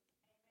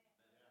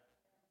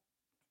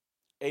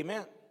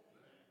 Amen.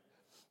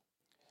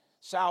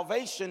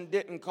 Salvation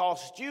didn't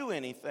cost you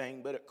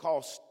anything, but it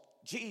cost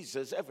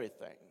Jesus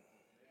everything.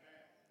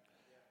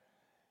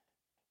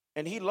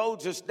 And He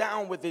loads us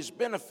down with His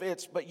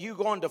benefits, but you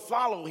going to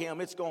follow Him,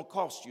 it's going to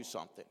cost you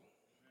something.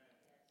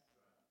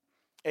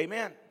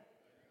 Amen.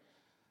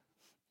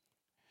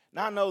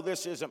 Now, I know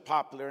this isn't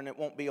popular and it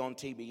won't be on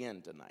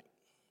TBN tonight.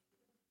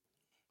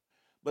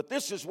 But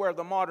this is where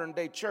the modern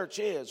day church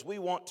is. We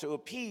want to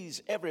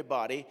appease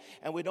everybody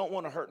and we don't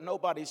want to hurt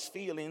nobody's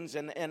feelings.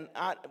 And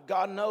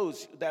God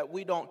knows that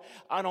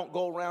I don't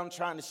go around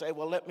trying to say,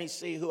 well, let me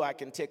see who I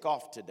can tick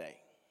off today.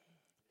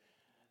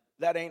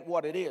 That ain't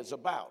what it is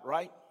about,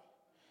 right?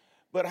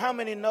 But how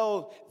many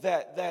know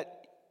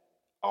that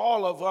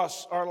all of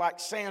us are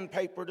like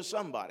sandpaper to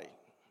somebody?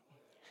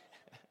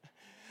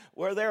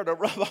 We're there to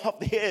rub off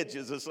the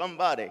edges of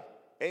somebody.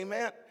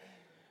 Amen.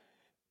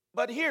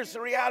 But here's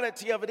the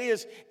reality of it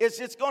is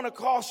it's going to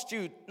cost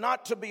you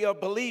not to be a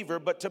believer,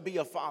 but to be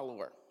a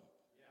follower.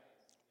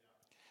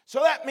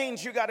 So that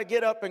means you got to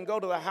get up and go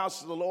to the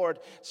house of the Lord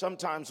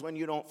sometimes when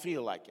you don't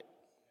feel like it.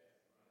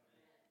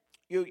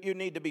 You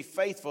need to be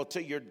faithful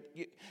to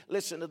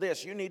listen to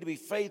this, you need to be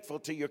faithful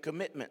to your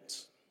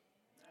commitments.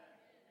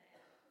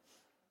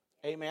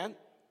 Amen.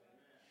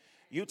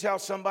 You tell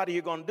somebody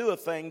you're going to do a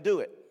thing,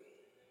 do it.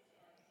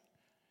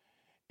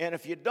 And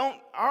if you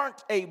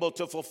aren't able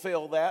to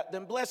fulfill that,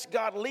 then bless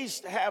God, at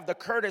least have the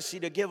courtesy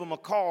to give them a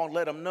call and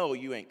let them know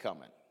you ain't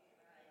coming.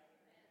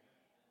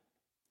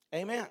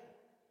 Amen.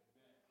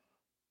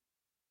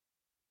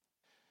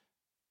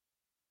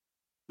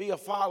 Be a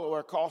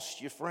follower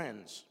costs you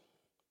friends.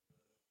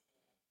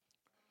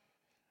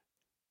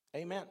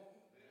 Amen.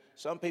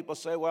 Some people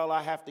say, well,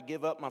 I have to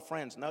give up my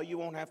friends. No, you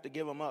won't have to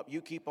give them up. You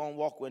keep on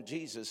walking with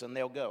Jesus and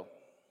they'll go.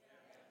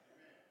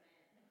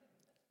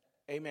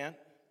 Amen.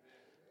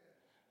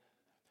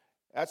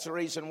 That's the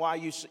reason why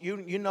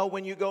you know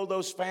when you go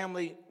those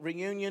family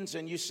reunions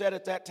and you sit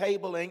at that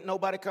table, ain't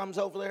nobody comes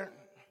over there.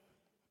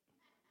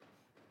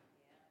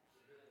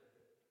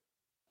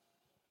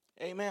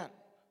 Amen.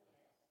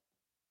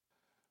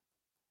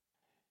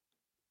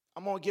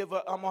 I'm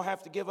gonna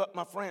have to give up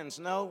my friends.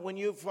 No, when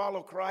you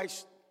follow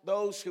Christ,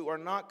 those who are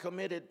not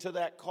committed to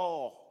that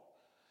call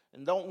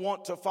and don't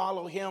want to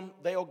follow Him,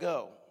 they'll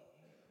go.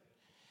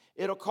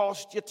 It'll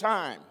cost you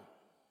time.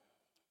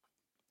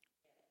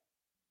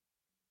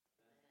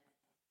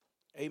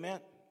 Amen.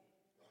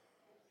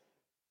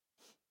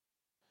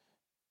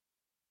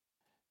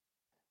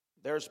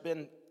 There's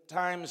been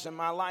times in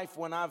my life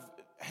when I've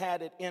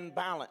had it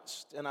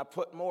imbalanced and I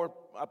put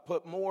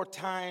more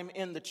time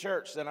in the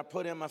church than I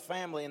put in my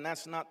family, and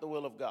that's not the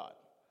will of God.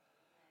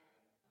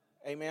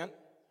 Amen.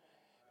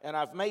 And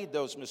I've made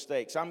those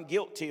mistakes. I'm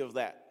guilty of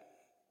that.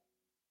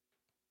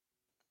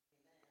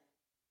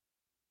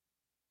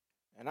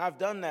 And I've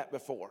done that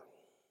before.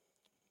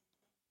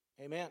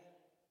 Amen.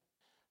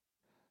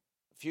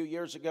 A few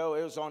years ago,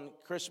 it was on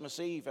Christmas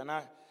Eve, and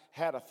I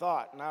had a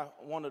thought, and I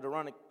wanted to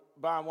run it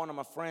by one of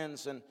my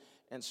friends, and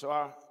so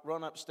I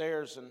run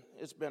upstairs, and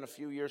it's been a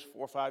few years,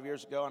 4 or 5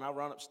 years ago, and I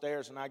run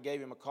upstairs, and I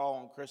gave him a call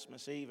on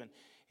Christmas Eve, and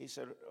he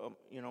said,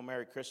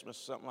 Merry Christmas,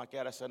 something like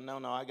that. I said, no,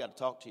 I got to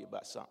talk to you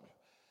about something.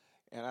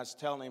 And I was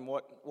telling him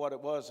what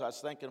it was I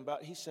was thinking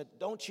about. He said,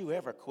 don't you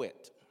ever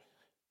quit.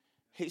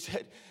 He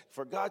said,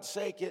 for God's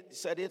sake,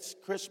 it's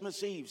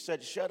Christmas Eve. He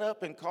said, shut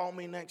up and call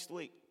me next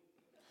week.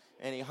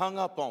 And he hung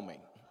up on me.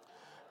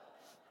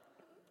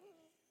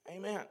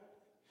 Amen.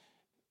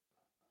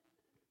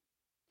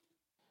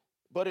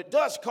 But it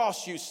does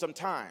cost you some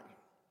time.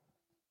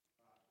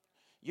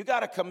 You got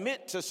to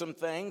commit to some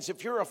things.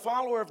 If you're a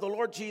follower of the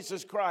Lord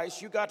Jesus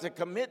Christ, you got to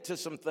commit to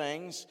some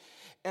things.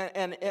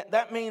 And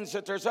that means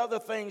that there's other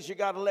things you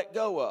got to let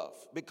go of.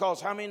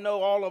 Because how many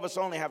know all of us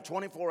only have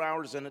 24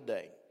 hours in a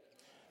day?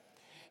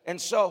 And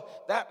so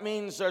that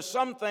means there's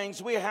some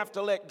things we have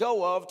to let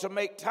go of to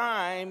make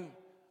time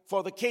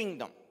for the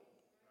kingdom.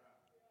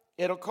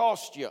 It'll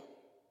cost you.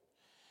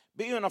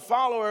 Being a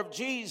follower of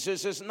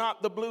Jesus is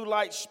not the blue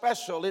light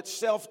special. It's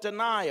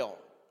self-denial.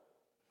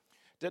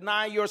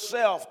 Deny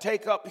yourself,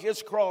 take up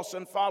his cross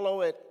and follow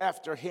it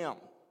after him.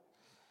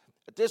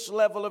 At this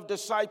level of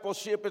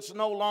discipleship, it's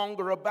no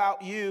longer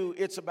about you,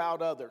 it's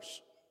about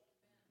others.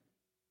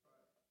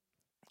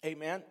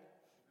 Amen.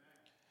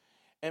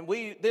 And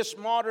this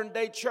modern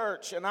day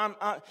church, and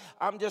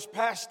I'm just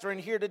pastoring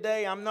here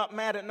today. I'm not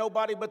mad at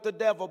nobody but the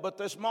devil, but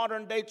this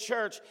modern day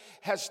church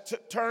has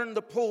turned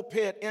the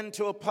pulpit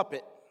into a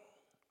puppet.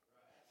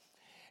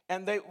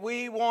 And that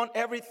we want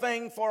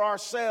everything for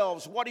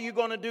ourselves. What are you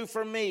going to do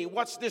for me?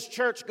 What's this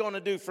church going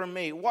to do for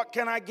me? What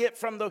can I get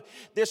from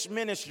this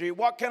ministry?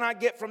 What can I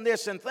get from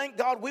this? And thank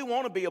God we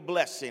want to be a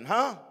blessing,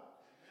 huh?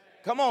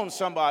 Come on,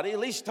 somebody. At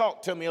least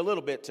talk to me a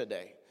little bit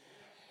today.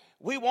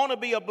 We want to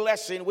be a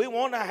blessing. We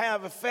want to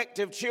have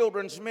effective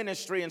children's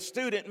ministry and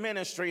student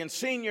ministry and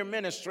senior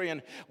ministry.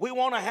 And we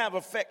want to have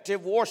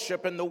effective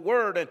worship and the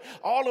word and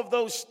all of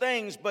those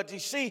things. But you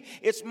see,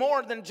 it's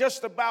more than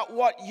just about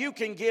what you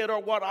can get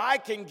or what I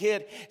can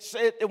get.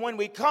 When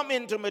we come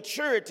into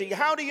maturity,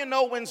 how do you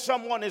know when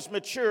someone is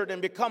matured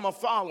and become a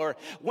follower?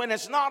 When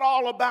it's not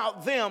all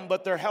about them,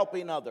 but they're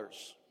helping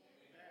others.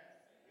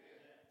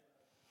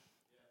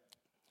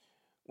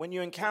 When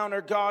you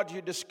encounter God,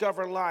 you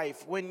discover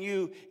life. When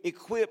you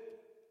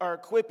are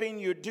equipping,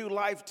 you do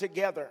life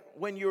together.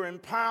 When you're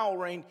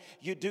empowering,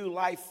 you do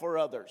life for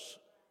others.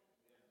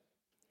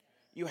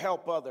 You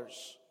help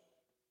others.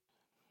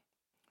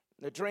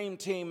 The Dream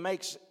Team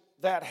makes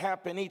that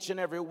happen each and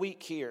every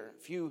week here.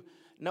 If you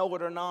know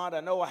it or not,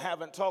 I know I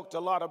haven't talked a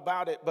lot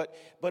about it, but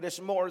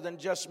it's more than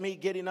just me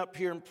getting up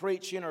here and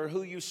preaching or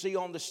who you see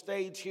on the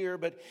stage here,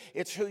 but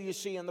it's who you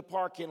see in the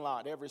parking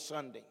lot every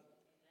Sunday.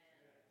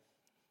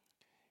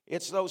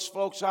 It's those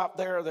folks out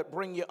there that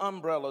bring you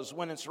umbrellas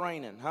when it's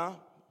raining, huh?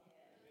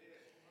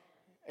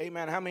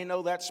 Amen. How many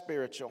know that's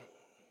spiritual?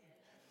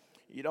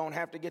 You don't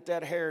have to get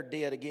that hair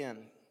did again.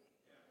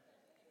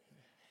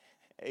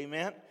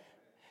 Amen.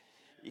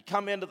 You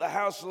come into the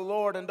house of the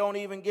Lord and don't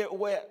even get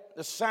wet.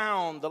 The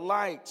sound, the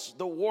lights,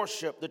 the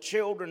worship, the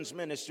children's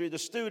ministry, the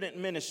student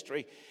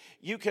ministry.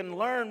 You can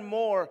learn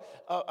more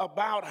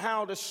about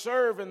how to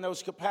serve in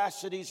those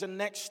capacities and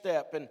next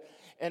step.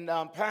 And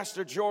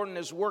Pastor Jordan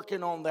is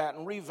working on that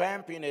and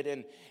revamping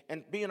it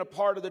and being a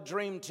part of the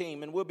Dream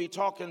Team. And we'll be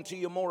talking to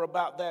you more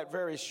about that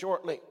very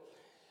shortly.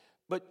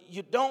 But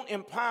you don't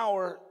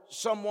empower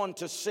someone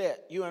to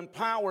sit. You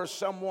empower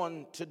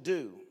someone to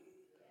do.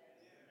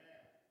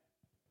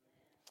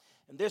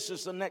 And this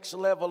is the next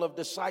level of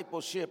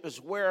discipleship, is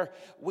where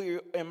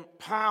we're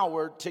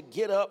empowered to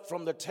get up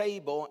from the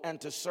table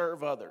and to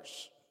serve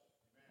others.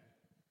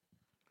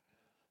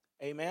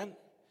 Amen.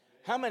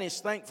 How many is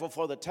thankful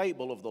for the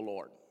table of the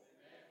Lord?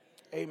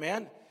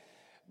 Amen.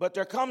 But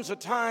there comes a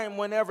time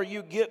whenever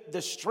you get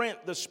the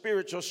strength, the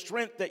spiritual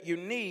strength that you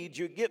need,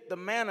 you get the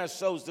manna,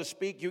 so to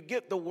speak, you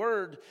get the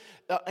word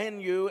in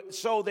you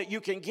so that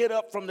you can get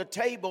up from the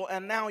table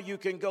and now you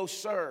can go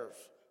serve.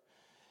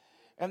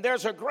 And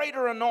there's a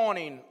greater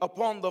anointing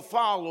upon the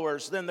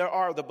followers than there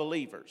are the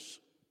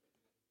believers.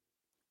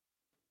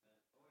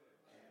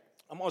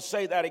 I'm going to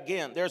say that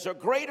again. There's a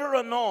greater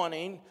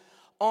anointing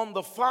on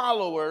the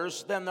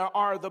followers than there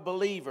are the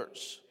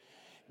believers.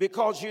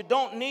 Because you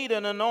don't need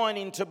an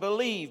anointing to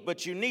believe,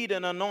 but you need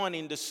an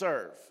anointing to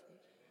serve.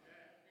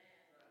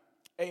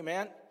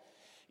 Amen.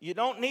 You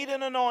don't need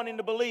an anointing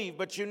to believe,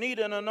 but you need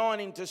an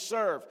anointing to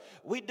serve.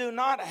 We do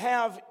not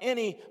have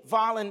any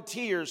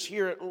volunteers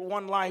here at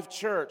One Life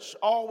Church.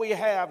 All we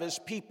have is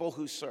people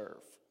who serve.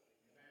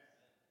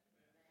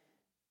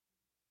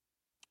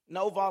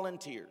 No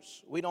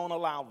volunteers. We don't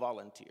allow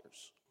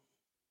volunteers.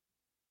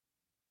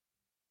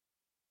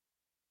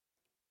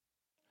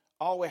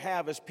 All we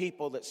have is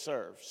people that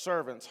serve,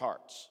 servants'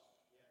 hearts.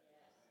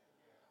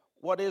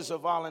 What is a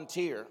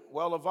volunteer?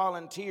 Well, a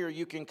volunteer,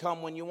 you can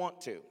come when you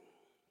want to.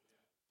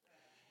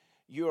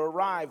 You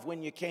arrive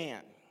when you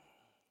can.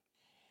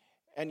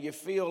 and you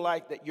feel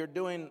like that you're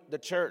doing the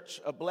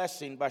church a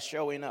blessing by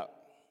showing up.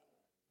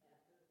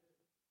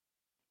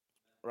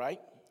 Right?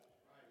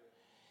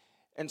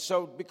 And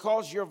so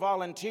because you're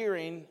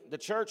volunteering, the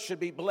church should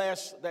be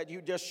blessed that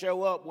you just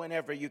show up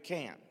whenever you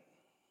can.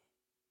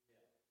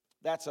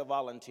 That's a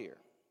volunteer.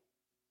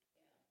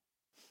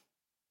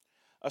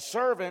 A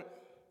servant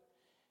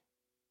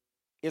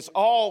is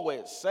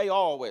always, say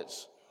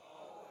always,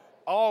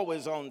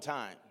 always on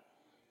time.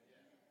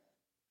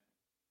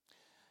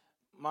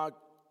 My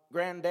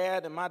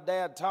granddad and my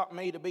dad taught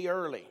me to be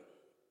early.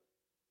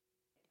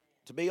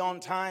 To be on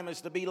time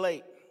is to be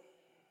late.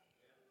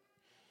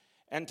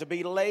 And to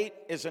be late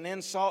is an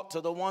insult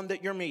to the one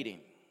that you're meeting.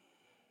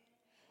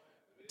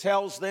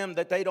 Tells them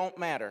that they don't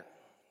matter.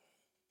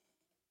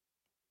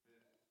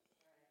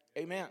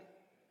 Amen.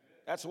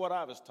 That's what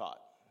I was taught.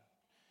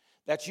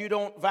 That you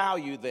don't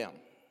value them.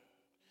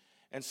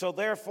 And so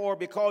therefore,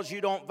 because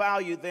you don't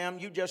value them,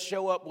 you just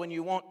show up when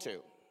you want to.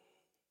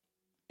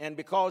 And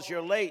because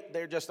you're late,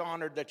 they're just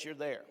honored that you're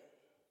there.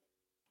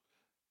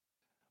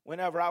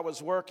 Whenever I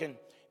was working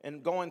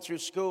and going through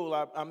school,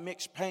 I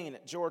mixed paint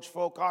at George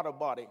Folk Auto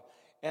Body.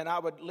 And I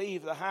would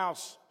leave the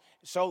house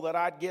so that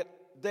I'd get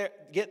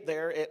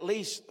there at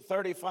least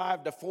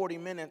 35 to 40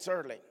 minutes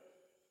early.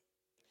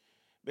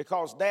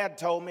 Because Dad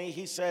told me,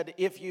 he said,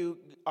 if you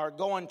are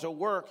going to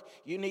work,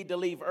 you need to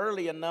leave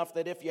early enough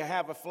that if you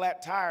have a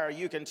flat tire,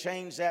 you can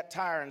change that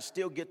tire and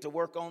still get to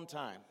work on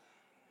time.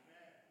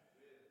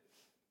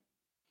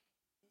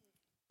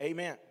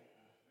 Amen.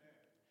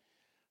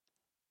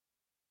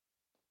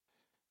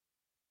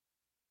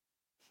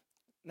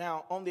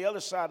 Now, on the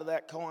other side of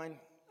that coin,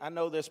 I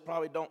know this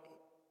probably don't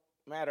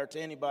matter to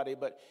anybody,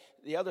 but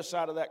the other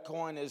side of that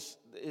coin is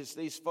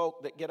these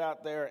folk that get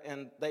out there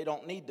and they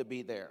don't need to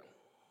be there.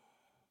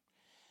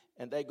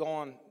 And they go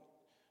on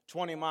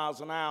 20 miles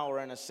an hour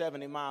in a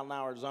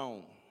 70-mile-an-hour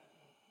zone.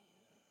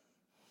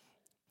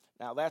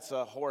 Now, that's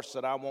a horse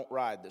that I won't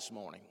ride this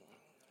morning.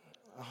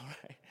 All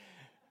right.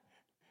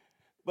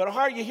 But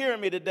how are you hearing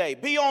me today?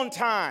 Be on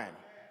time.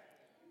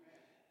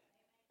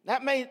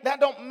 That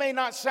may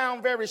not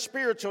sound very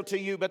spiritual to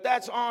you, but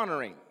that's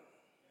honoring.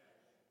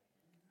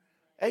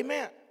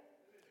 Amen.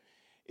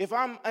 If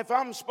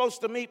I'm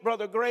supposed to meet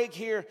Brother Greg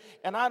here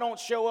and I don't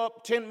show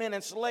up 10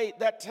 minutes late,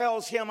 that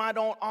tells him I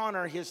don't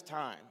honor his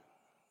time.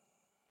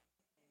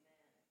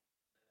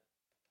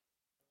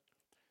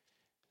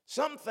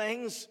 Some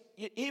things,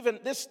 even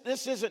this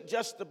isn't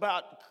just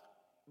about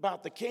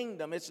the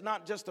kingdom. It's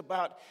not just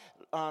about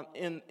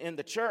in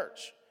the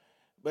church.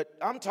 But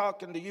I'm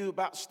talking to you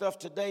about stuff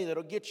today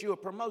that'll get you a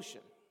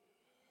promotion.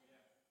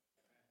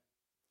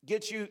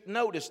 Get you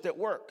noticed at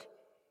work.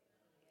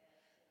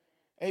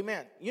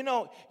 Amen. You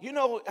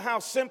know how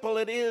simple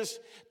it is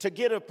to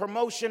get a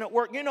promotion at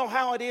work. You know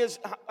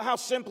how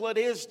simple it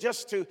is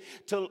just to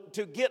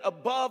get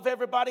above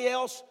everybody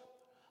else.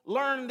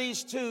 Learn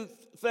these two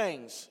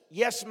things.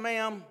 Yes,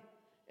 ma'am,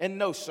 and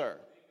no, sir.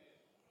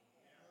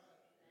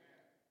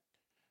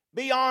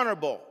 Be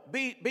honorable.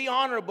 Be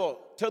honorable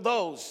to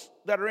those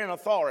that are in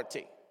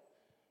authority.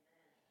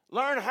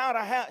 Learn how to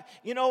have,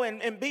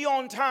 and be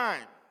on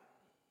time.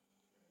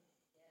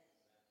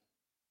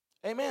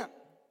 Amen.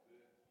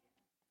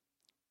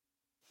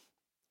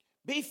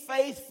 Be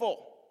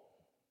faithful.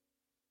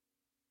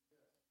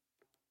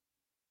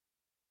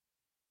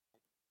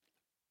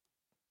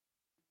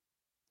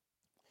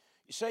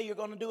 You say you're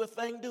going to do a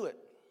thing, do it.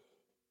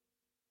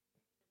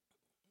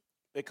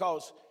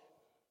 Because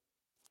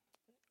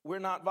we're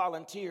not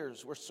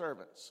volunteers, we're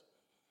servants.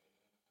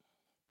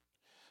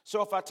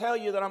 So if I tell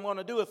you that I'm going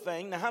to do a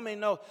thing, now how many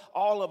know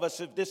all of us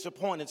have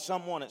disappointed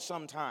someone at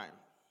some time?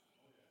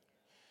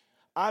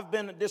 I've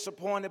been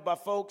disappointed by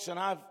folks, and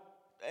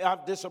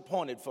I've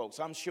disappointed folks,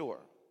 I'm sure.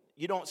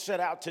 You don't set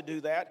out to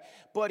do that.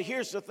 But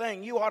here's the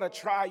thing, you ought to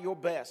try your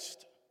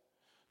best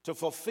to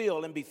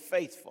fulfill and be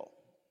faithful.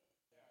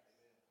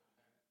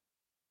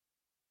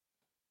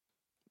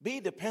 Be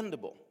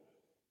dependable.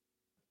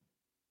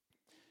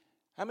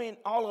 I mean,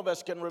 all of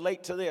us can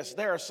relate to this.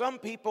 There are some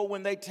people,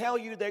 when they tell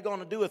you they're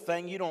going to do a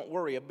thing, you don't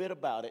worry a bit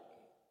about it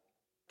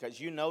because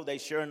you know they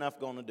sure enough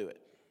going to do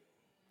it.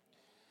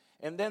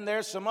 And then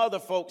there's some other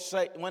folks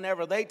say,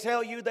 whenever they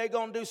tell you they're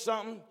going to do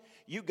something,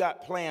 you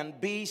got plan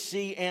B,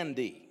 C, and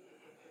D.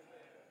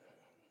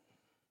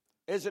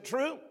 Is it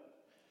true?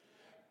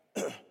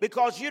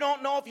 Because you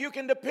don't know if you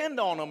can depend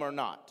on them or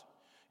not.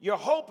 You're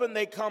hoping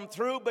they come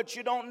through, but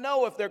you don't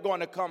know if they're going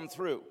to come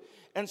through.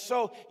 And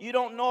so you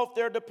don't know if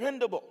they're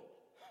dependable.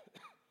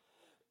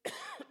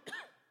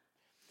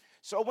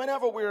 So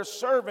whenever we're a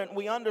servant,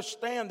 we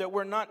understand that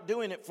we're not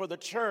doing it for the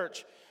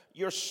church.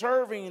 You're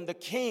serving the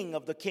King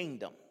of the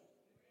kingdom.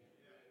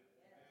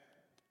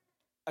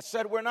 I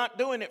said we're not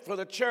doing it for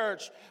the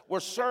church.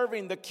 We're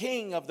serving the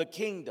King of the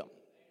kingdom.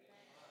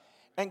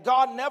 And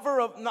God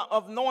never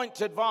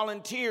anointed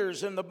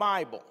volunteers in the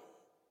Bible.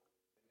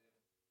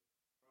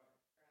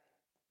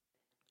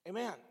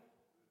 Amen.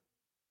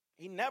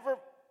 He never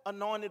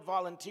anointed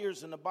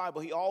volunteers in the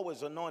Bible. He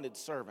always anointed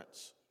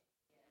servants.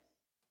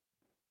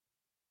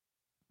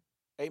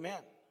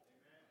 Amen.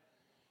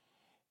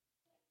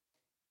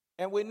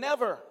 And we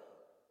never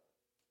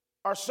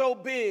are so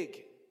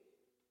big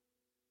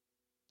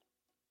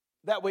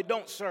that we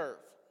don't serve.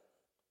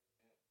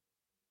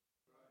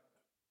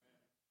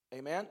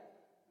 Amen?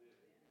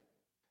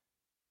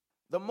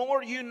 The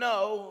more you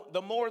know,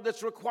 the more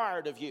that's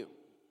required of you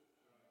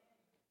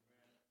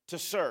to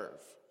serve.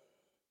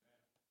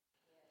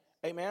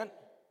 Amen?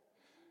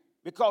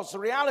 Because the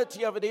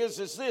reality of it is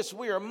this: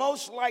 we are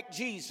most like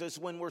Jesus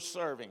when we're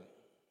serving.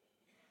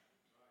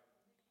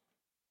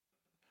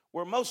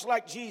 We're most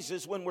like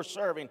Jesus when we're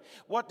serving.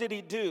 What did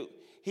he do?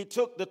 He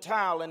took the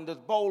towel and the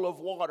bowl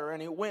of water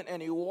and he went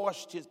and he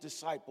washed his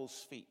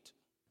disciples' feet.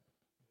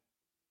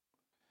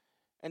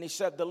 And he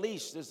said, the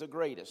least is the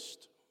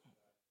greatest.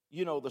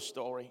 You know the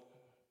story.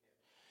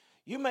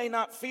 You may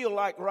not feel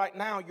like right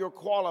now you're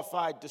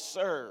qualified to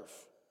serve,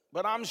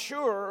 but I'm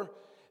sure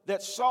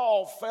that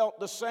Saul felt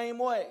the same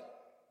way.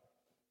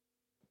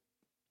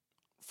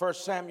 1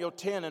 Samuel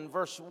 10 and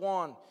verse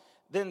 1,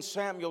 then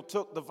Samuel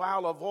took the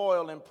vial of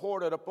oil and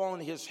poured it upon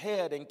his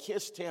head and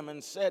kissed him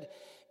and said,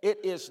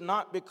 it is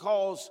not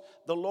because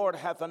the Lord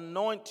hath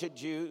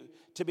anointed you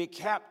to be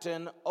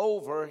captain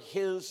over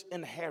his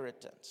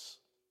inheritance.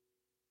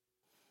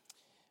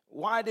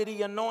 Why did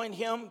he anoint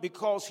him?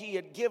 Because he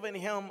had given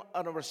him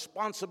a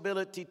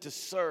responsibility to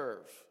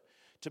serve,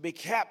 to be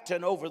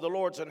captain over the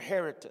Lord's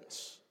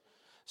inheritance.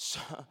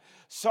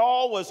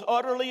 Saul was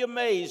utterly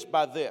amazed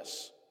by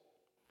this.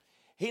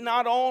 He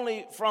not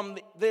only, from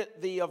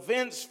the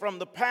events from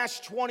the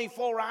past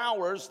 24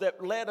 hours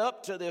that led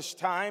up to this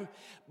time,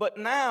 but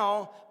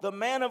now the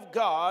man of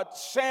God,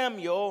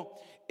 Samuel,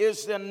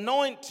 is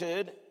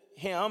anointed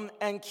him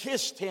and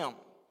kissed him.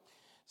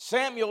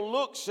 Samuel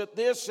looks at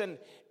this and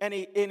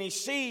he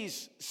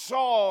sees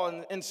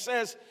Saul and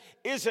says,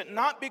 is it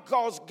not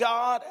because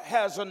God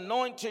has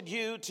anointed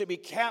you to be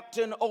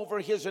captain over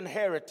his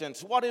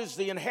inheritance? What is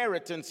the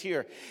inheritance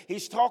here?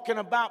 He's talking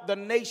about the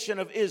nation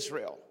of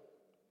Israel.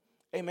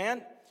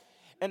 Amen.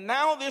 And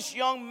now this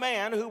young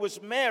man who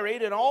was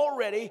married and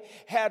already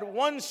had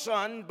one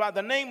son by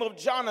the name of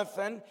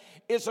Jonathan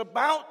is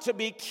about to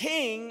be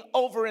king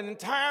over an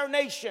entire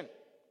nation.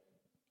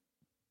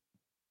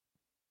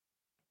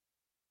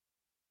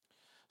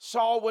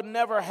 Saul would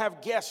never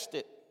have guessed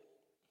it.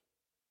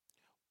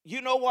 You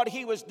know what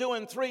he was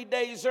doing 3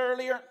 days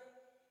earlier?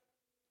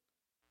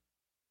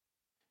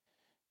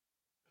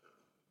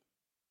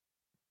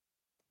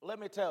 Let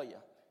me tell you.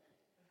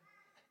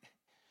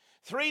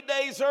 3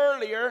 days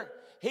earlier,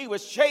 he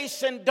was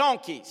chasing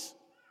donkeys.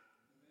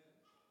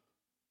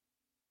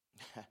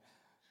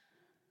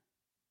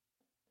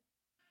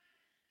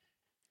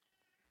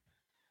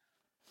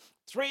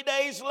 Three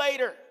days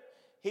later,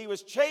 he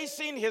was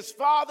chasing his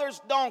father's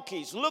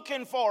donkeys,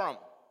 looking for them,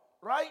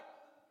 right?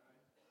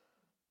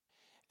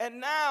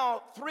 And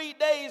now, 3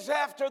 days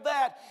after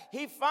that,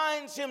 he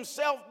finds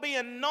himself being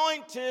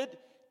anointed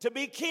to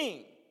be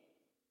king.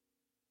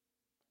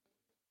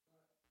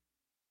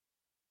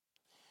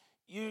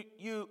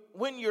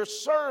 When you're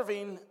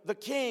serving the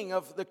king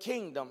of the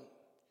kingdom,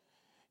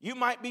 you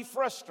might be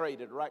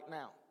frustrated right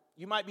now.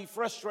 You might be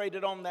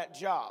frustrated on that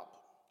job.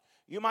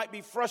 You might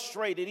be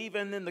frustrated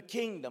even in the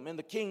kingdom, in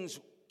the king's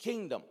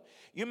kingdom.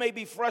 You may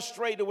be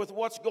frustrated with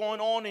what's going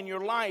on in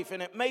your life,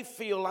 and it may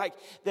feel like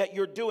that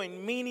you're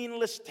doing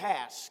meaningless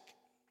tasks,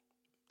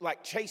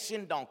 like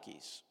chasing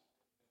donkeys.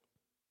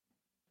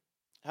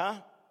 Huh?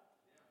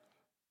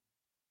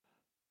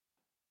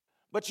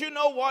 But you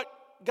know what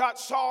got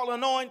Saul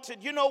anointed?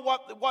 You know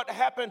what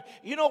happened?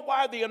 You know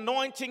why the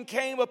anointing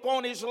came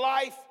upon his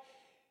life?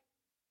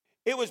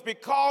 It was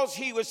because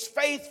he was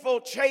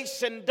faithful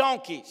chasing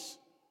donkeys.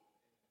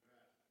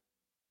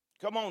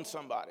 Come on,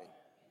 somebody.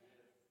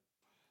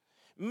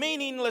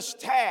 Meaningless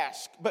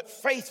task, but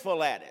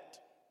faithful at it.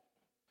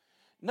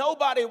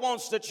 Nobody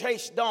wants to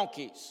chase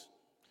donkeys.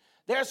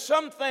 There's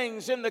some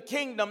things in the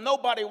kingdom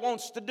nobody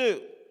wants to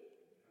do.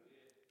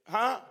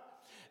 Huh?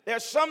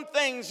 There's some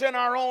things in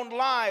our own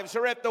lives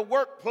or at the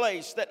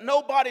workplace that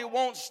nobody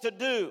wants to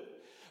do.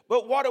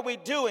 But what are we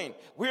doing?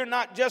 We're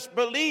not just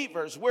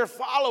believers. We're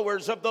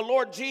followers of the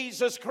Lord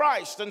Jesus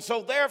Christ. And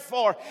so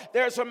therefore,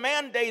 there's a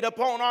mandate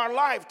upon our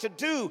life to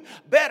do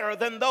better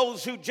than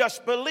those who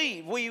just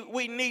believe.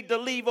 We need to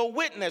leave a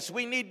witness.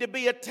 We need to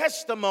be a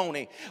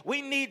testimony.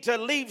 We need to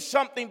leave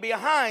something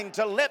behind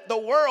to let the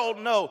world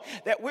know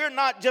that we're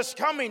not just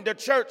coming to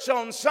church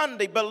on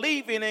Sunday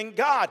believing in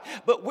God,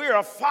 but we're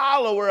a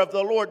follower of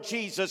the Lord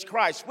Jesus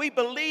Christ. We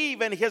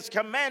believe in His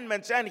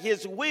commandments and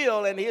His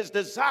will and His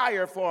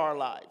desire for our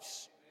lives.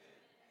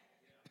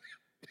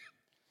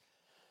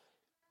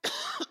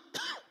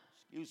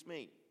 Excuse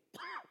me.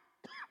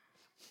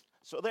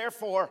 So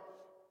therefore,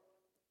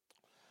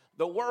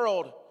 the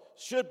world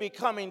should be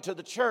coming to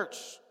the church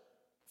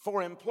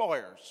for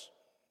employers.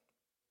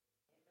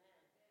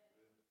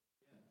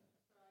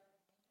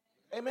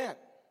 Amen.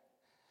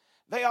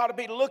 They ought to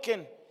be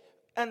looking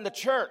in the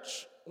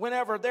church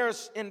whenever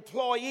there's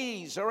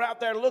employees are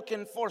out there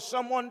looking for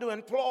someone to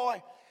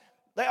employ.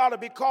 They ought to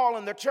be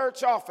calling the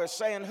church office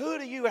saying, who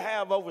do you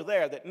have over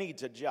there that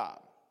needs a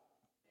job?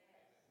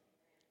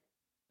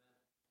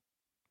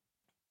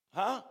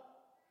 Huh?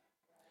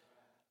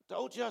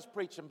 Told you I was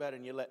preaching better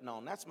than you're letting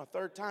on. That's my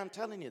third time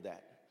telling you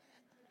that.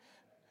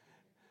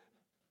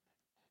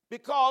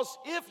 Because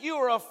if you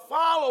are a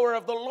follower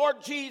of the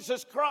Lord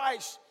Jesus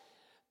Christ,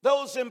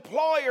 those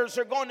employers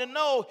are going to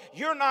know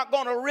you're not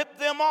going to rip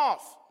them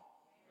off.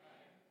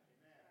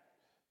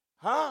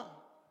 Huh?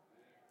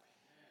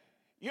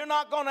 You're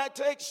not going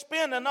to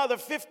spend another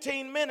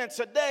 15 minutes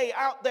a day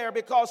out there,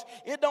 because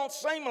it don't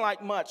seem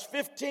like much.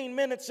 15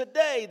 minutes a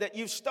day that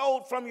you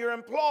stole from your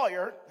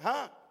employer,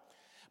 huh?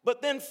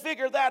 But then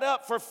figure that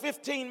up for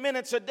 15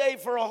 minutes a day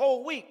for a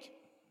whole week.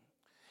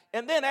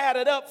 And then add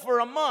it up for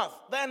a month,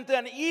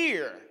 then a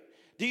year.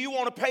 Do you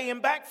want to pay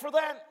him back for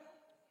that?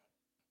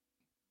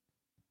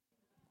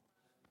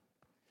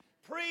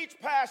 Preach,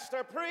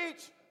 Pastor,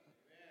 preach.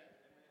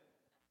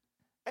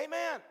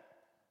 Amen.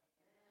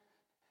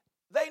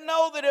 They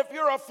know that if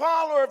you're a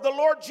follower of the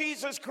Lord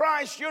Jesus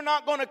Christ, you're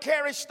not going to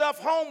carry stuff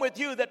home with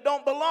you that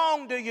don't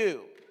belong to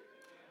you.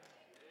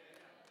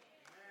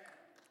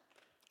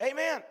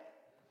 Amen.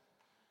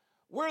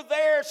 We're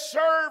there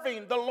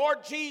serving the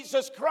Lord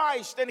Jesus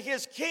Christ and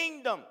his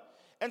kingdom.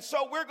 And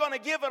so we're going to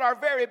give it our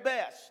very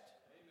best.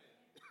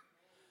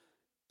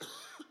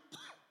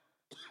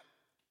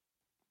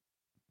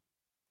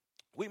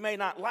 We may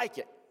not like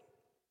it.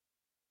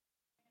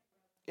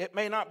 It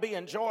may not be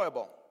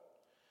enjoyable.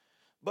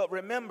 But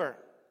remember,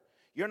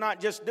 you're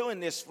not just doing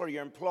this for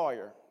your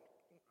employer.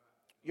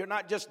 You're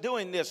not just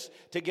doing this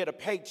to get a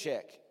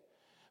paycheck.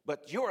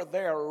 But you're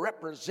there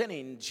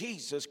representing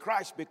Jesus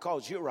Christ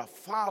because you're a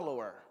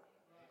follower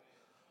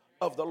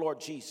of the Lord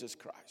Jesus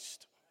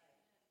Christ.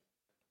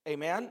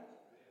 Amen?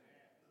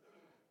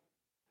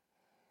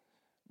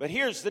 But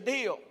here's the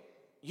deal.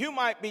 You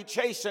might be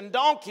chasing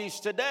donkeys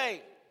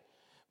today,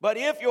 but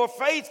if you're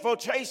faithful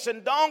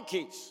chasing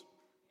donkeys,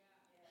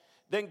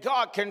 then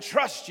God can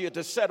trust you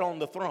to sit on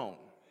the throne.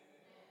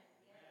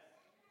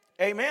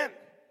 Amen.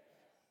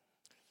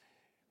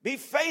 Be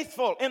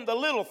faithful in the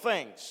little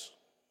things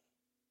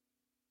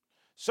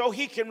so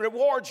he can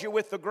reward you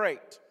with the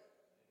great.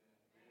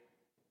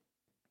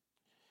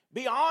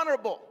 Be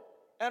honorable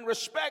and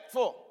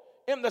respectful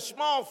in the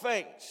small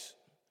things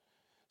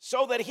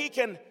so that he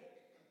can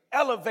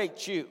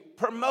elevate you,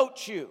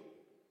 promote you,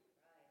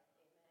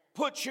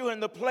 put you in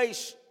the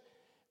place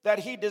that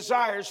he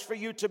desires for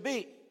you to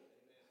be.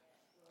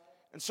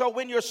 And so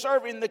when you're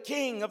serving the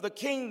King of the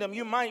kingdom,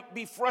 you might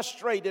be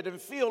frustrated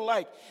and feel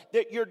like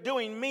that you're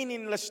doing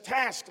meaningless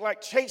tasks like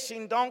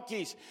chasing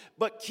donkeys.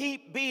 But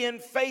keep being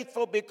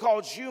faithful,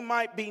 because you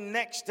might be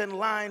next in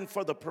line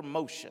for the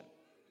promotion.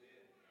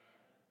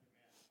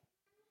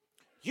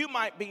 You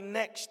might be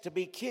next to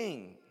be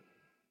king.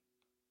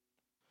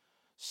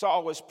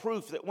 Saul was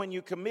proof that when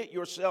you commit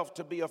yourself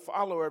to be a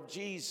follower of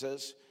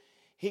Jesus,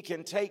 he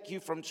can take you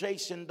from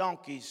chasing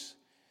donkeys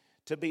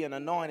to be an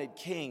anointed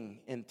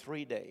king in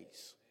 3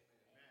 days.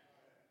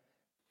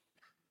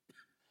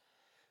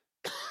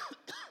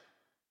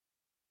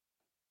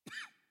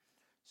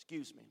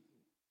 Excuse me.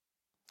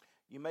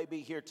 You may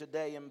be here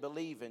today and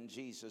believe in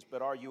Jesus,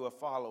 but are you a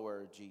follower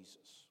of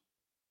Jesus?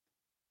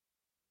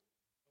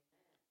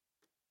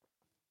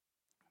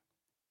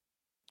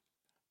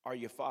 Are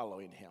you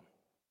following him?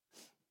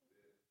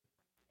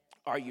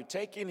 Are you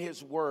taking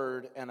his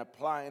word and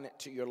applying it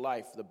to your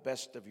life the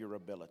best of your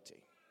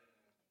ability?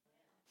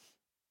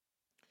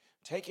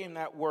 Taking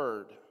that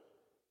word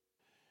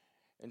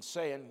and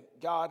saying,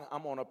 God,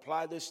 I'm going to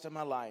apply this to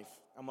my life.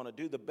 I'm going to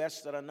do the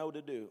best that I know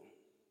to do.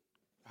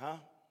 Huh?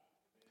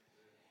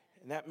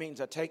 And that means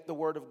I take the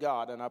word of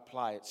God and I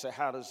apply it. Say,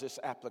 how is this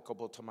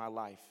applicable to my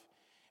life?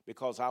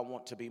 Because I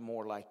want to be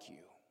more like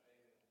you.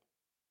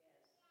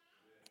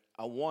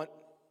 I want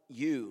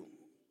you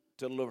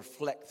to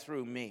reflect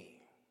through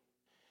me.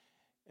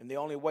 And the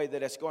only way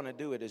that it's going to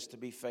do it is to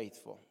be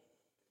faithful.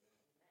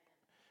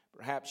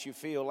 Perhaps you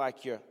feel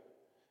like you're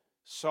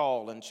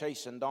Saul and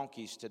chasing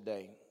donkeys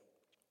today,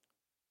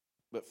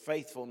 but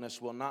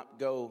faithfulness will not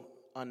go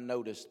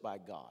unnoticed by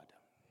God.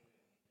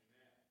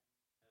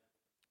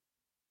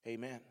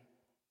 Amen.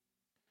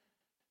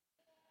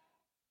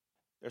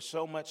 There's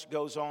so much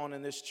goes on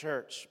in this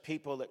church.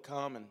 People that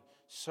come and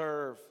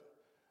serve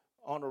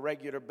on a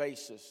regular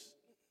basis.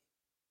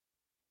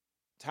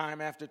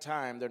 Time after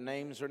time, their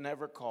names are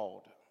never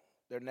called.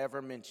 They're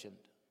never mentioned.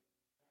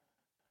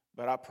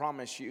 But I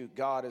promise you,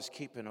 God is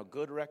keeping a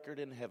good record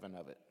in heaven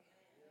of it.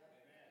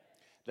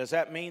 Does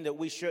that mean that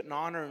we shouldn't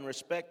honor and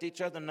respect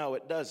each other? No,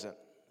 it doesn't.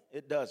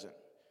 It doesn't.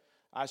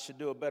 I should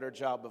do a better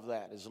job of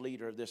that as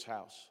leader of this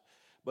house.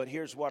 But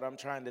here's what I'm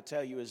trying to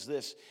tell you is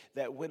this,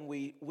 that when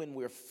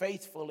we're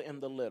faithful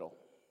in the little,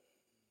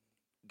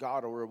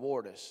 God will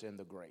reward us in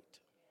the great.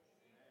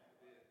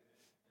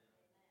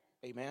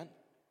 Amen?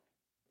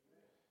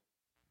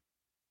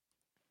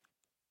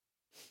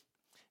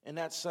 And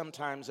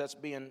sometimes that's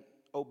being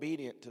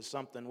obedient to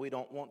something we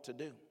don't want to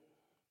do.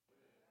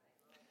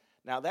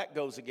 Now that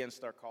goes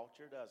against our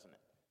culture, doesn't it?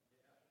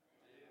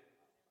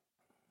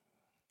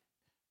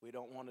 We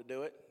don't want to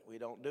do it, we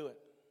don't do it.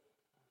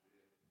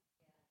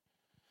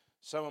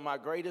 Some of my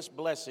greatest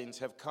blessings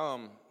have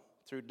come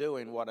through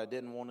doing what I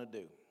didn't want to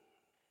do.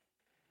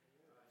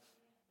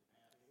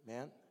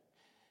 Amen.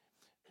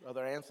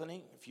 Brother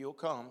Anthony, if you'll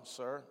come,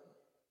 sir,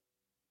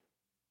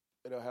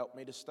 it'll help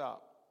me to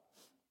stop.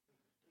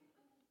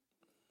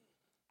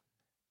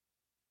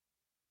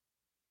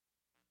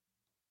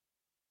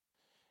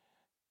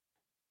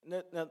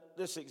 Now,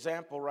 this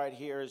example right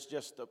here is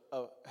just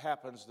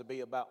happens to be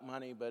about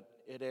money, but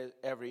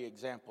every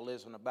example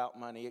isn't about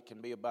money. It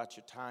can be about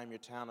your time, your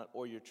talent,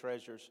 or your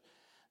treasures.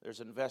 There's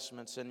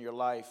investments in your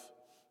life.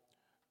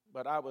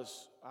 But I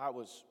was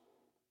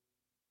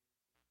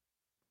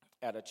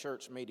at a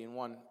church meeting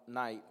one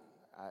night.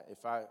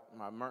 If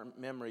my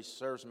memory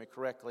serves me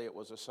correctly, it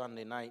was a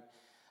Sunday night.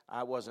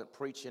 I wasn't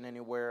preaching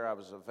anywhere. I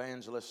was an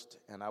evangelist,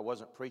 and I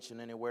wasn't preaching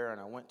anywhere, and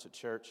I went to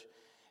church.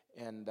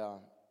 And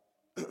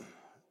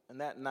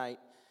that night,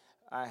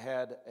 I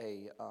had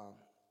a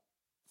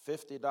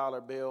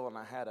 $50 bill and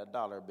I had a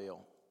dollar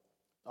bill.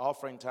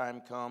 Offering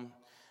time come,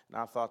 and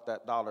I thought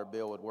that dollar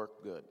bill would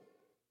work good.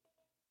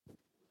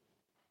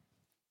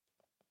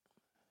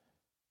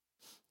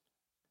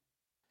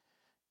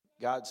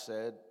 God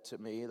said to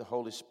me, the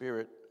Holy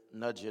Spirit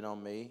nudging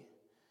on me,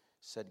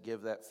 said,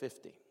 give that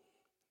 50.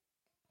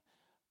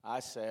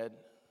 I said,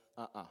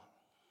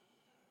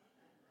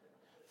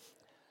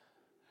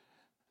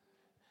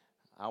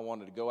 I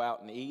wanted to go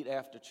out and eat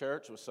after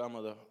church with some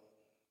of the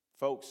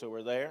folks who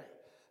were there.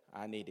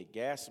 I needed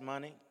gas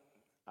money.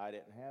 I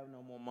didn't have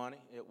no more money.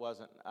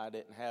 I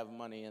didn't have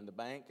money in the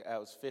bank. I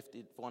was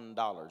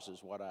 $51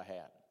 is what I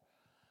had.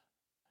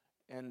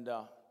 And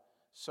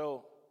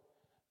so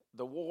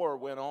the war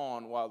went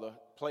on while the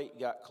plate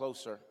got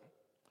closer.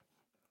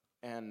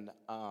 And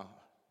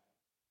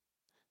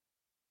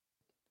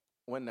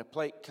when the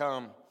plate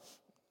come,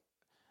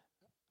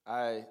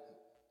 I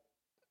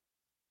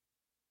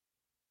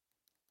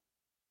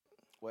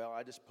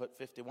just put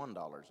 $51 in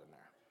there.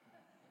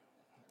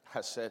 I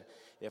said,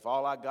 if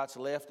all I got's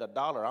left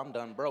 $1, I'm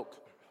done broke.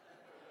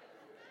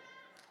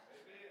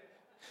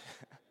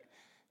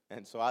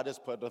 And so I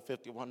just put the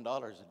 $51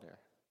 in there.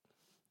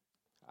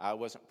 I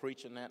wasn't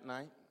preaching that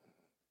night.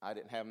 I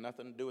didn't have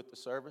nothing to do with the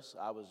service.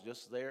 I was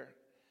just there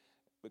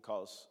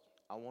because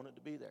I wanted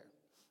to be there.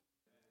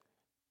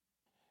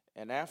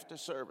 And after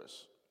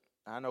service,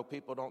 I know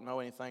people don't know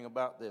anything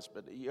about this,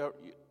 but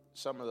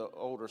some of the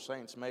older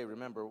saints may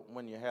remember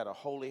when you had a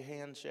holy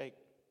handshake.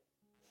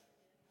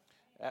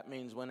 That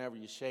means whenever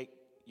you shake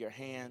your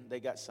hand, they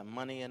got some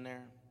money in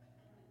there.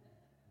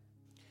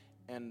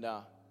 And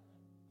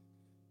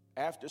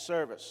after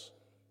service,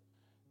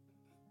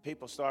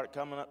 people started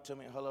coming up to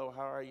me, hello,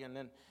 how are you? And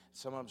then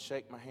some of them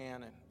shake my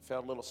hand and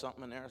felt a little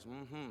something in there. I said,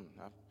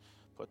 I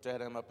put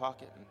that in my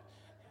pocket. And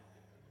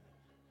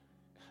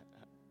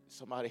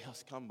somebody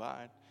else come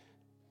by and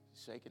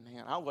shaking the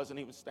hand. I wasn't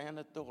even standing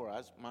at the door. I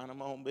was minding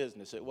my own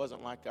business. It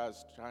wasn't like I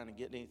was trying to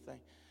get anything.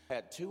 I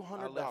had $200.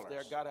 I left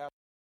there, got out.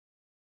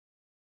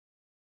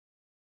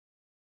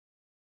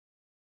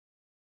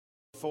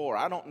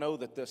 I don't know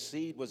that the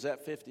seed was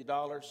at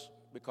 $50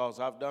 because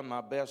I've done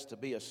my best to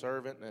be a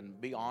servant and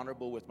be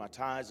honorable with my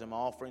tithes and my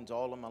offerings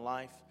all of my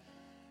life.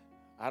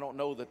 I don't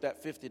know that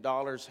that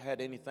 $50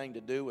 had anything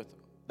to do with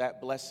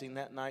that blessing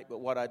that night, but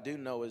what I do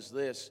know is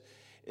this,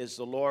 is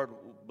the Lord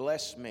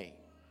blessed me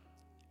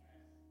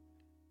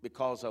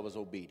because I was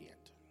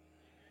obedient.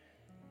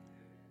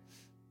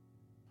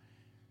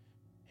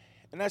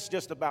 And that's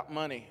just about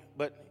money,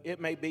 but it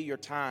may be your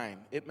time.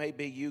 It may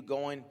be you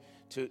going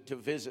to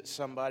visit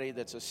somebody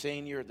that's a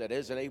senior that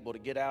isn't able to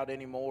get out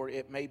anymore.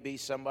 It may be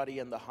somebody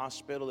in the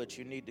hospital that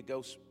you need to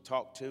go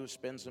talk to,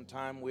 spend some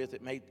time with.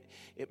 It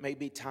may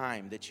be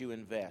time that you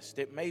invest.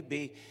 It may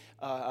be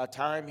a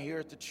time here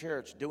at the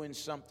church doing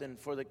something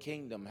for the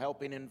kingdom,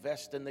 helping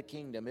invest in the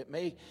kingdom. It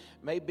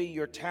may be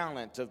your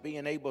talent of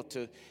being able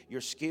to,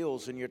 your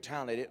skills and your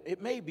talent.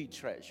 It may be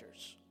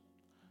treasures.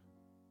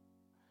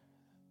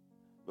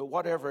 But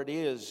whatever it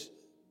is,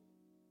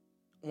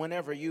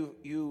 whenever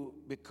you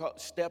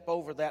step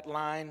over that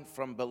line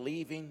from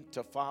believing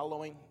to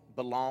following,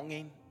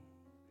 belonging,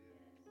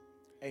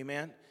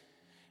 amen,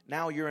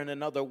 now you're in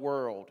another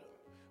world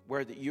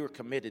where you're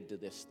committed to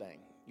this thing.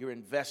 You're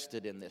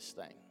invested in this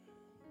thing.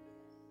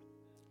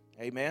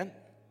 Amen?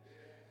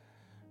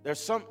 There's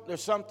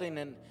something,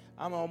 and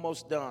I'm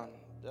almost done.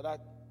 Did I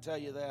tell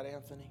you that,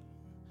 Anthony?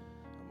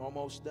 I'm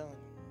almost done.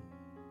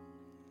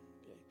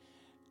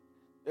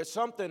 There's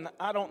something,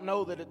 I don't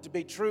know that it to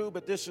be true,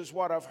 but this is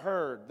what I've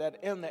heard,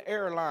 that in the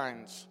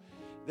airlines,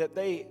 that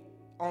they,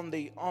 when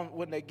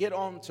they get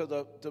onto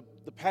the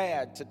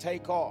pad to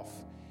take off,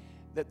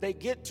 that they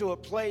get to a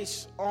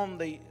place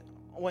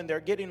when they're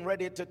getting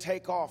ready to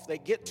take off, they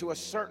get to a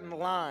certain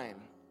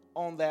line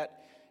on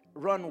that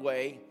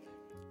runway,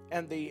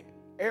 and the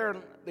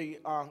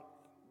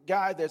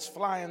guy that's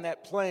flying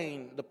that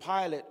plane, the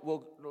pilot,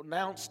 will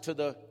announce to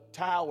the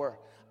tower,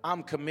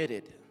 I'm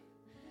committed.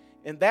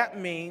 And that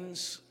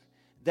means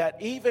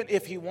that even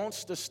if he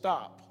wants to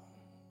stop,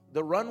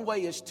 the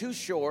runway is too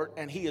short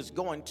and he is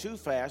going too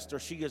fast or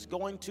she is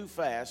going too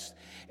fast,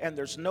 and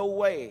there's no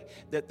way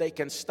that they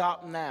can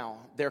stop now.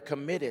 They're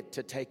committed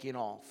to taking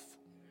off.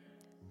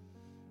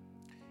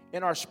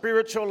 In our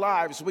spiritual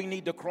lives, we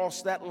need to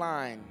cross that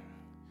line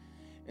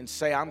and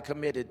say, I'm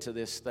committed to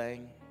this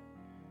thing.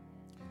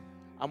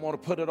 I'm going to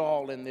put it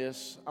all in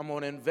this. I'm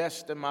going to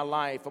invest in my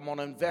life. I'm going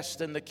to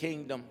invest in the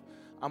kingdom.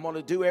 I'm going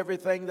to do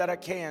everything that I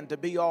can to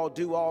be all,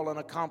 do all, and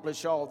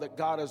accomplish all that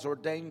God has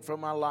ordained for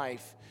my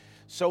life.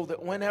 So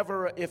that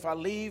whenever, if I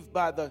leave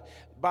by the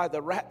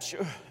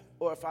rapture,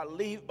 or if I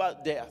leave by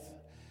death,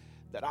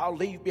 that I'll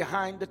leave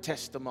behind the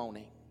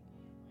testimony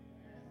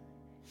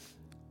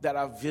that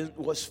I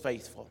was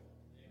faithful.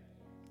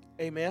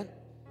 Amen.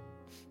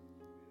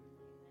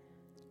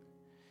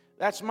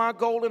 That's my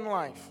goal in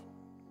life.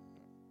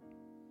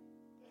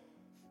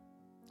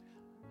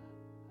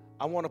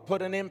 I want to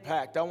put an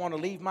impact. I want to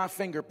leave my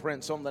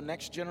fingerprints on the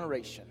next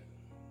generation.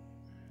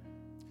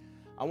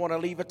 I want to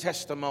leave a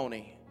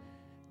testimony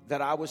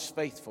that I was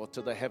faithful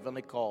to the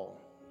heavenly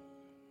call.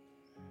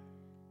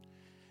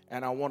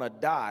 And I want to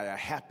die a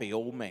happy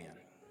old man.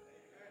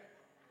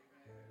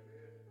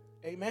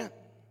 Amen.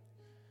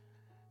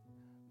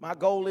 My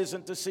goal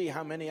isn't to see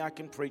how many I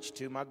can preach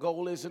to. My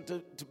goal isn't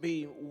to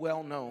be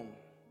well known.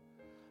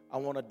 I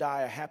want to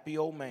die a happy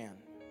old man.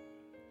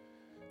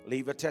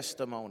 Leave a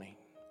testimony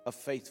of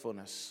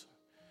faithfulness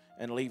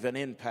and leave an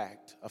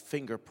impact, a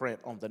fingerprint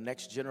on the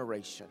next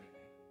generation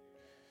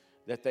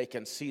that they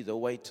can see the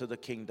way to the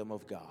kingdom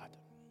of God.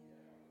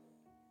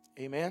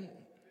 Amen.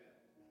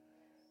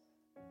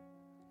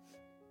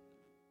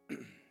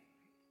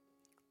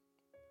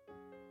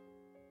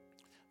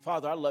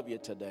 Father, I love you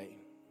today.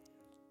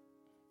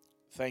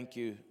 Thank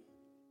you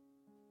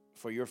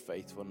for your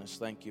faithfulness.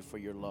 Thank you for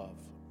your love.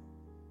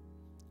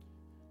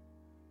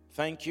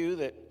 Thank you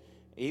that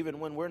even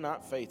when we're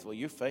not faithful,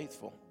 you're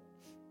faithful.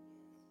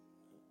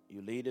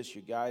 You lead us,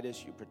 you guide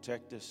us, you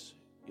protect us.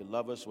 You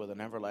love us with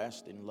an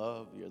everlasting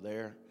love. You're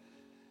there.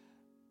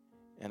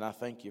 And I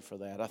thank you for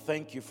that. I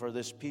thank you for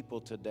this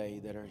people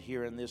today that are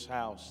here in this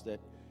house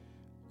that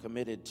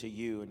committed to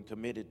you and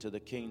committed to the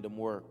kingdom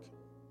work.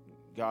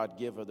 God,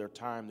 give of their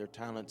time, their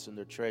talents, and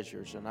their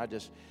treasures. And I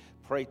just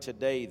pray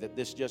today that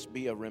this just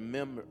be a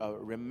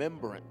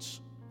remembrance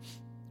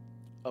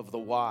of the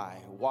why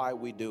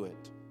we do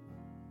it,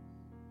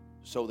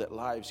 so that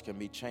lives can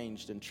be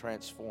changed and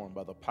transformed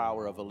by the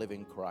power of a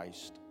living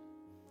Christ.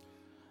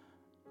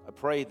 I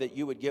pray that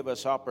you would give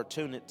us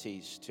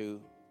opportunities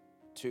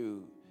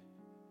to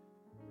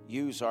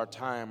use our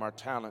time, our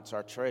talents,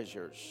 our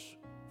treasures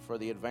for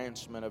the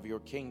advancement of your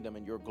kingdom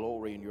and your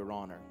glory and your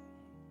honor.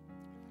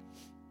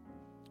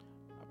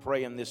 I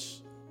pray in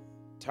this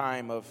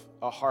time of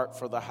a heart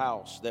for the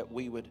house that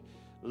we would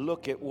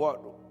look at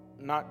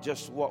not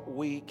just what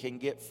we can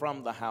get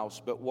from the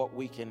house, but what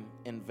we can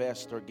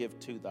invest or give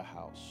to the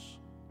house,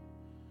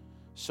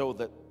 so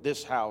that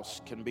this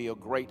house can be a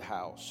great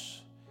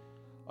house,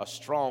 a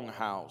strong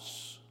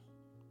house,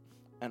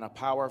 and a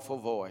powerful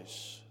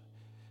voice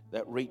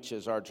that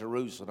reaches our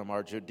Jerusalem,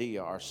 our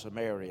Judea, our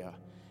Samaria,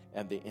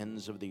 and the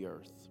ends of the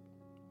earth.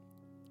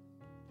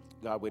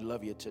 God, we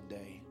love you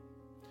today.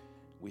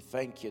 We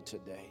thank you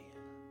today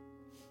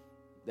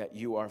that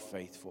you are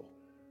faithful.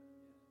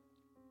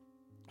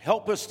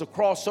 Help us to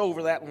cross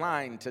over that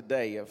line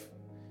today of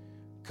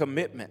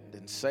commitment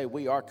and say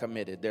we are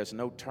committed. There's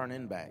no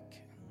turning back.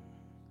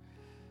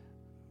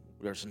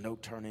 There's no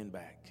turning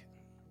back.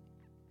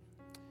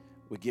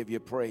 We give you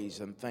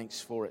praise and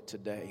thanks for it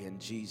today in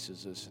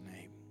Jesus'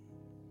 name.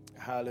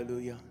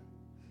 Hallelujah.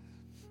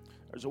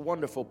 There's a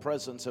wonderful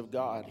presence of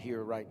God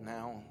here right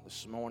now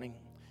this morning.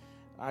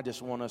 I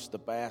just want us to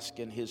bask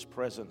in his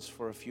presence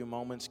for a few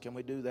moments. Can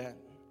we do that?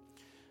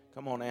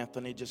 Come on,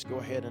 Anthony, just go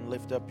ahead and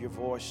lift up your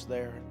voice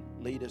there.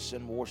 Lead us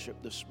in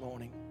worship this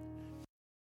morning.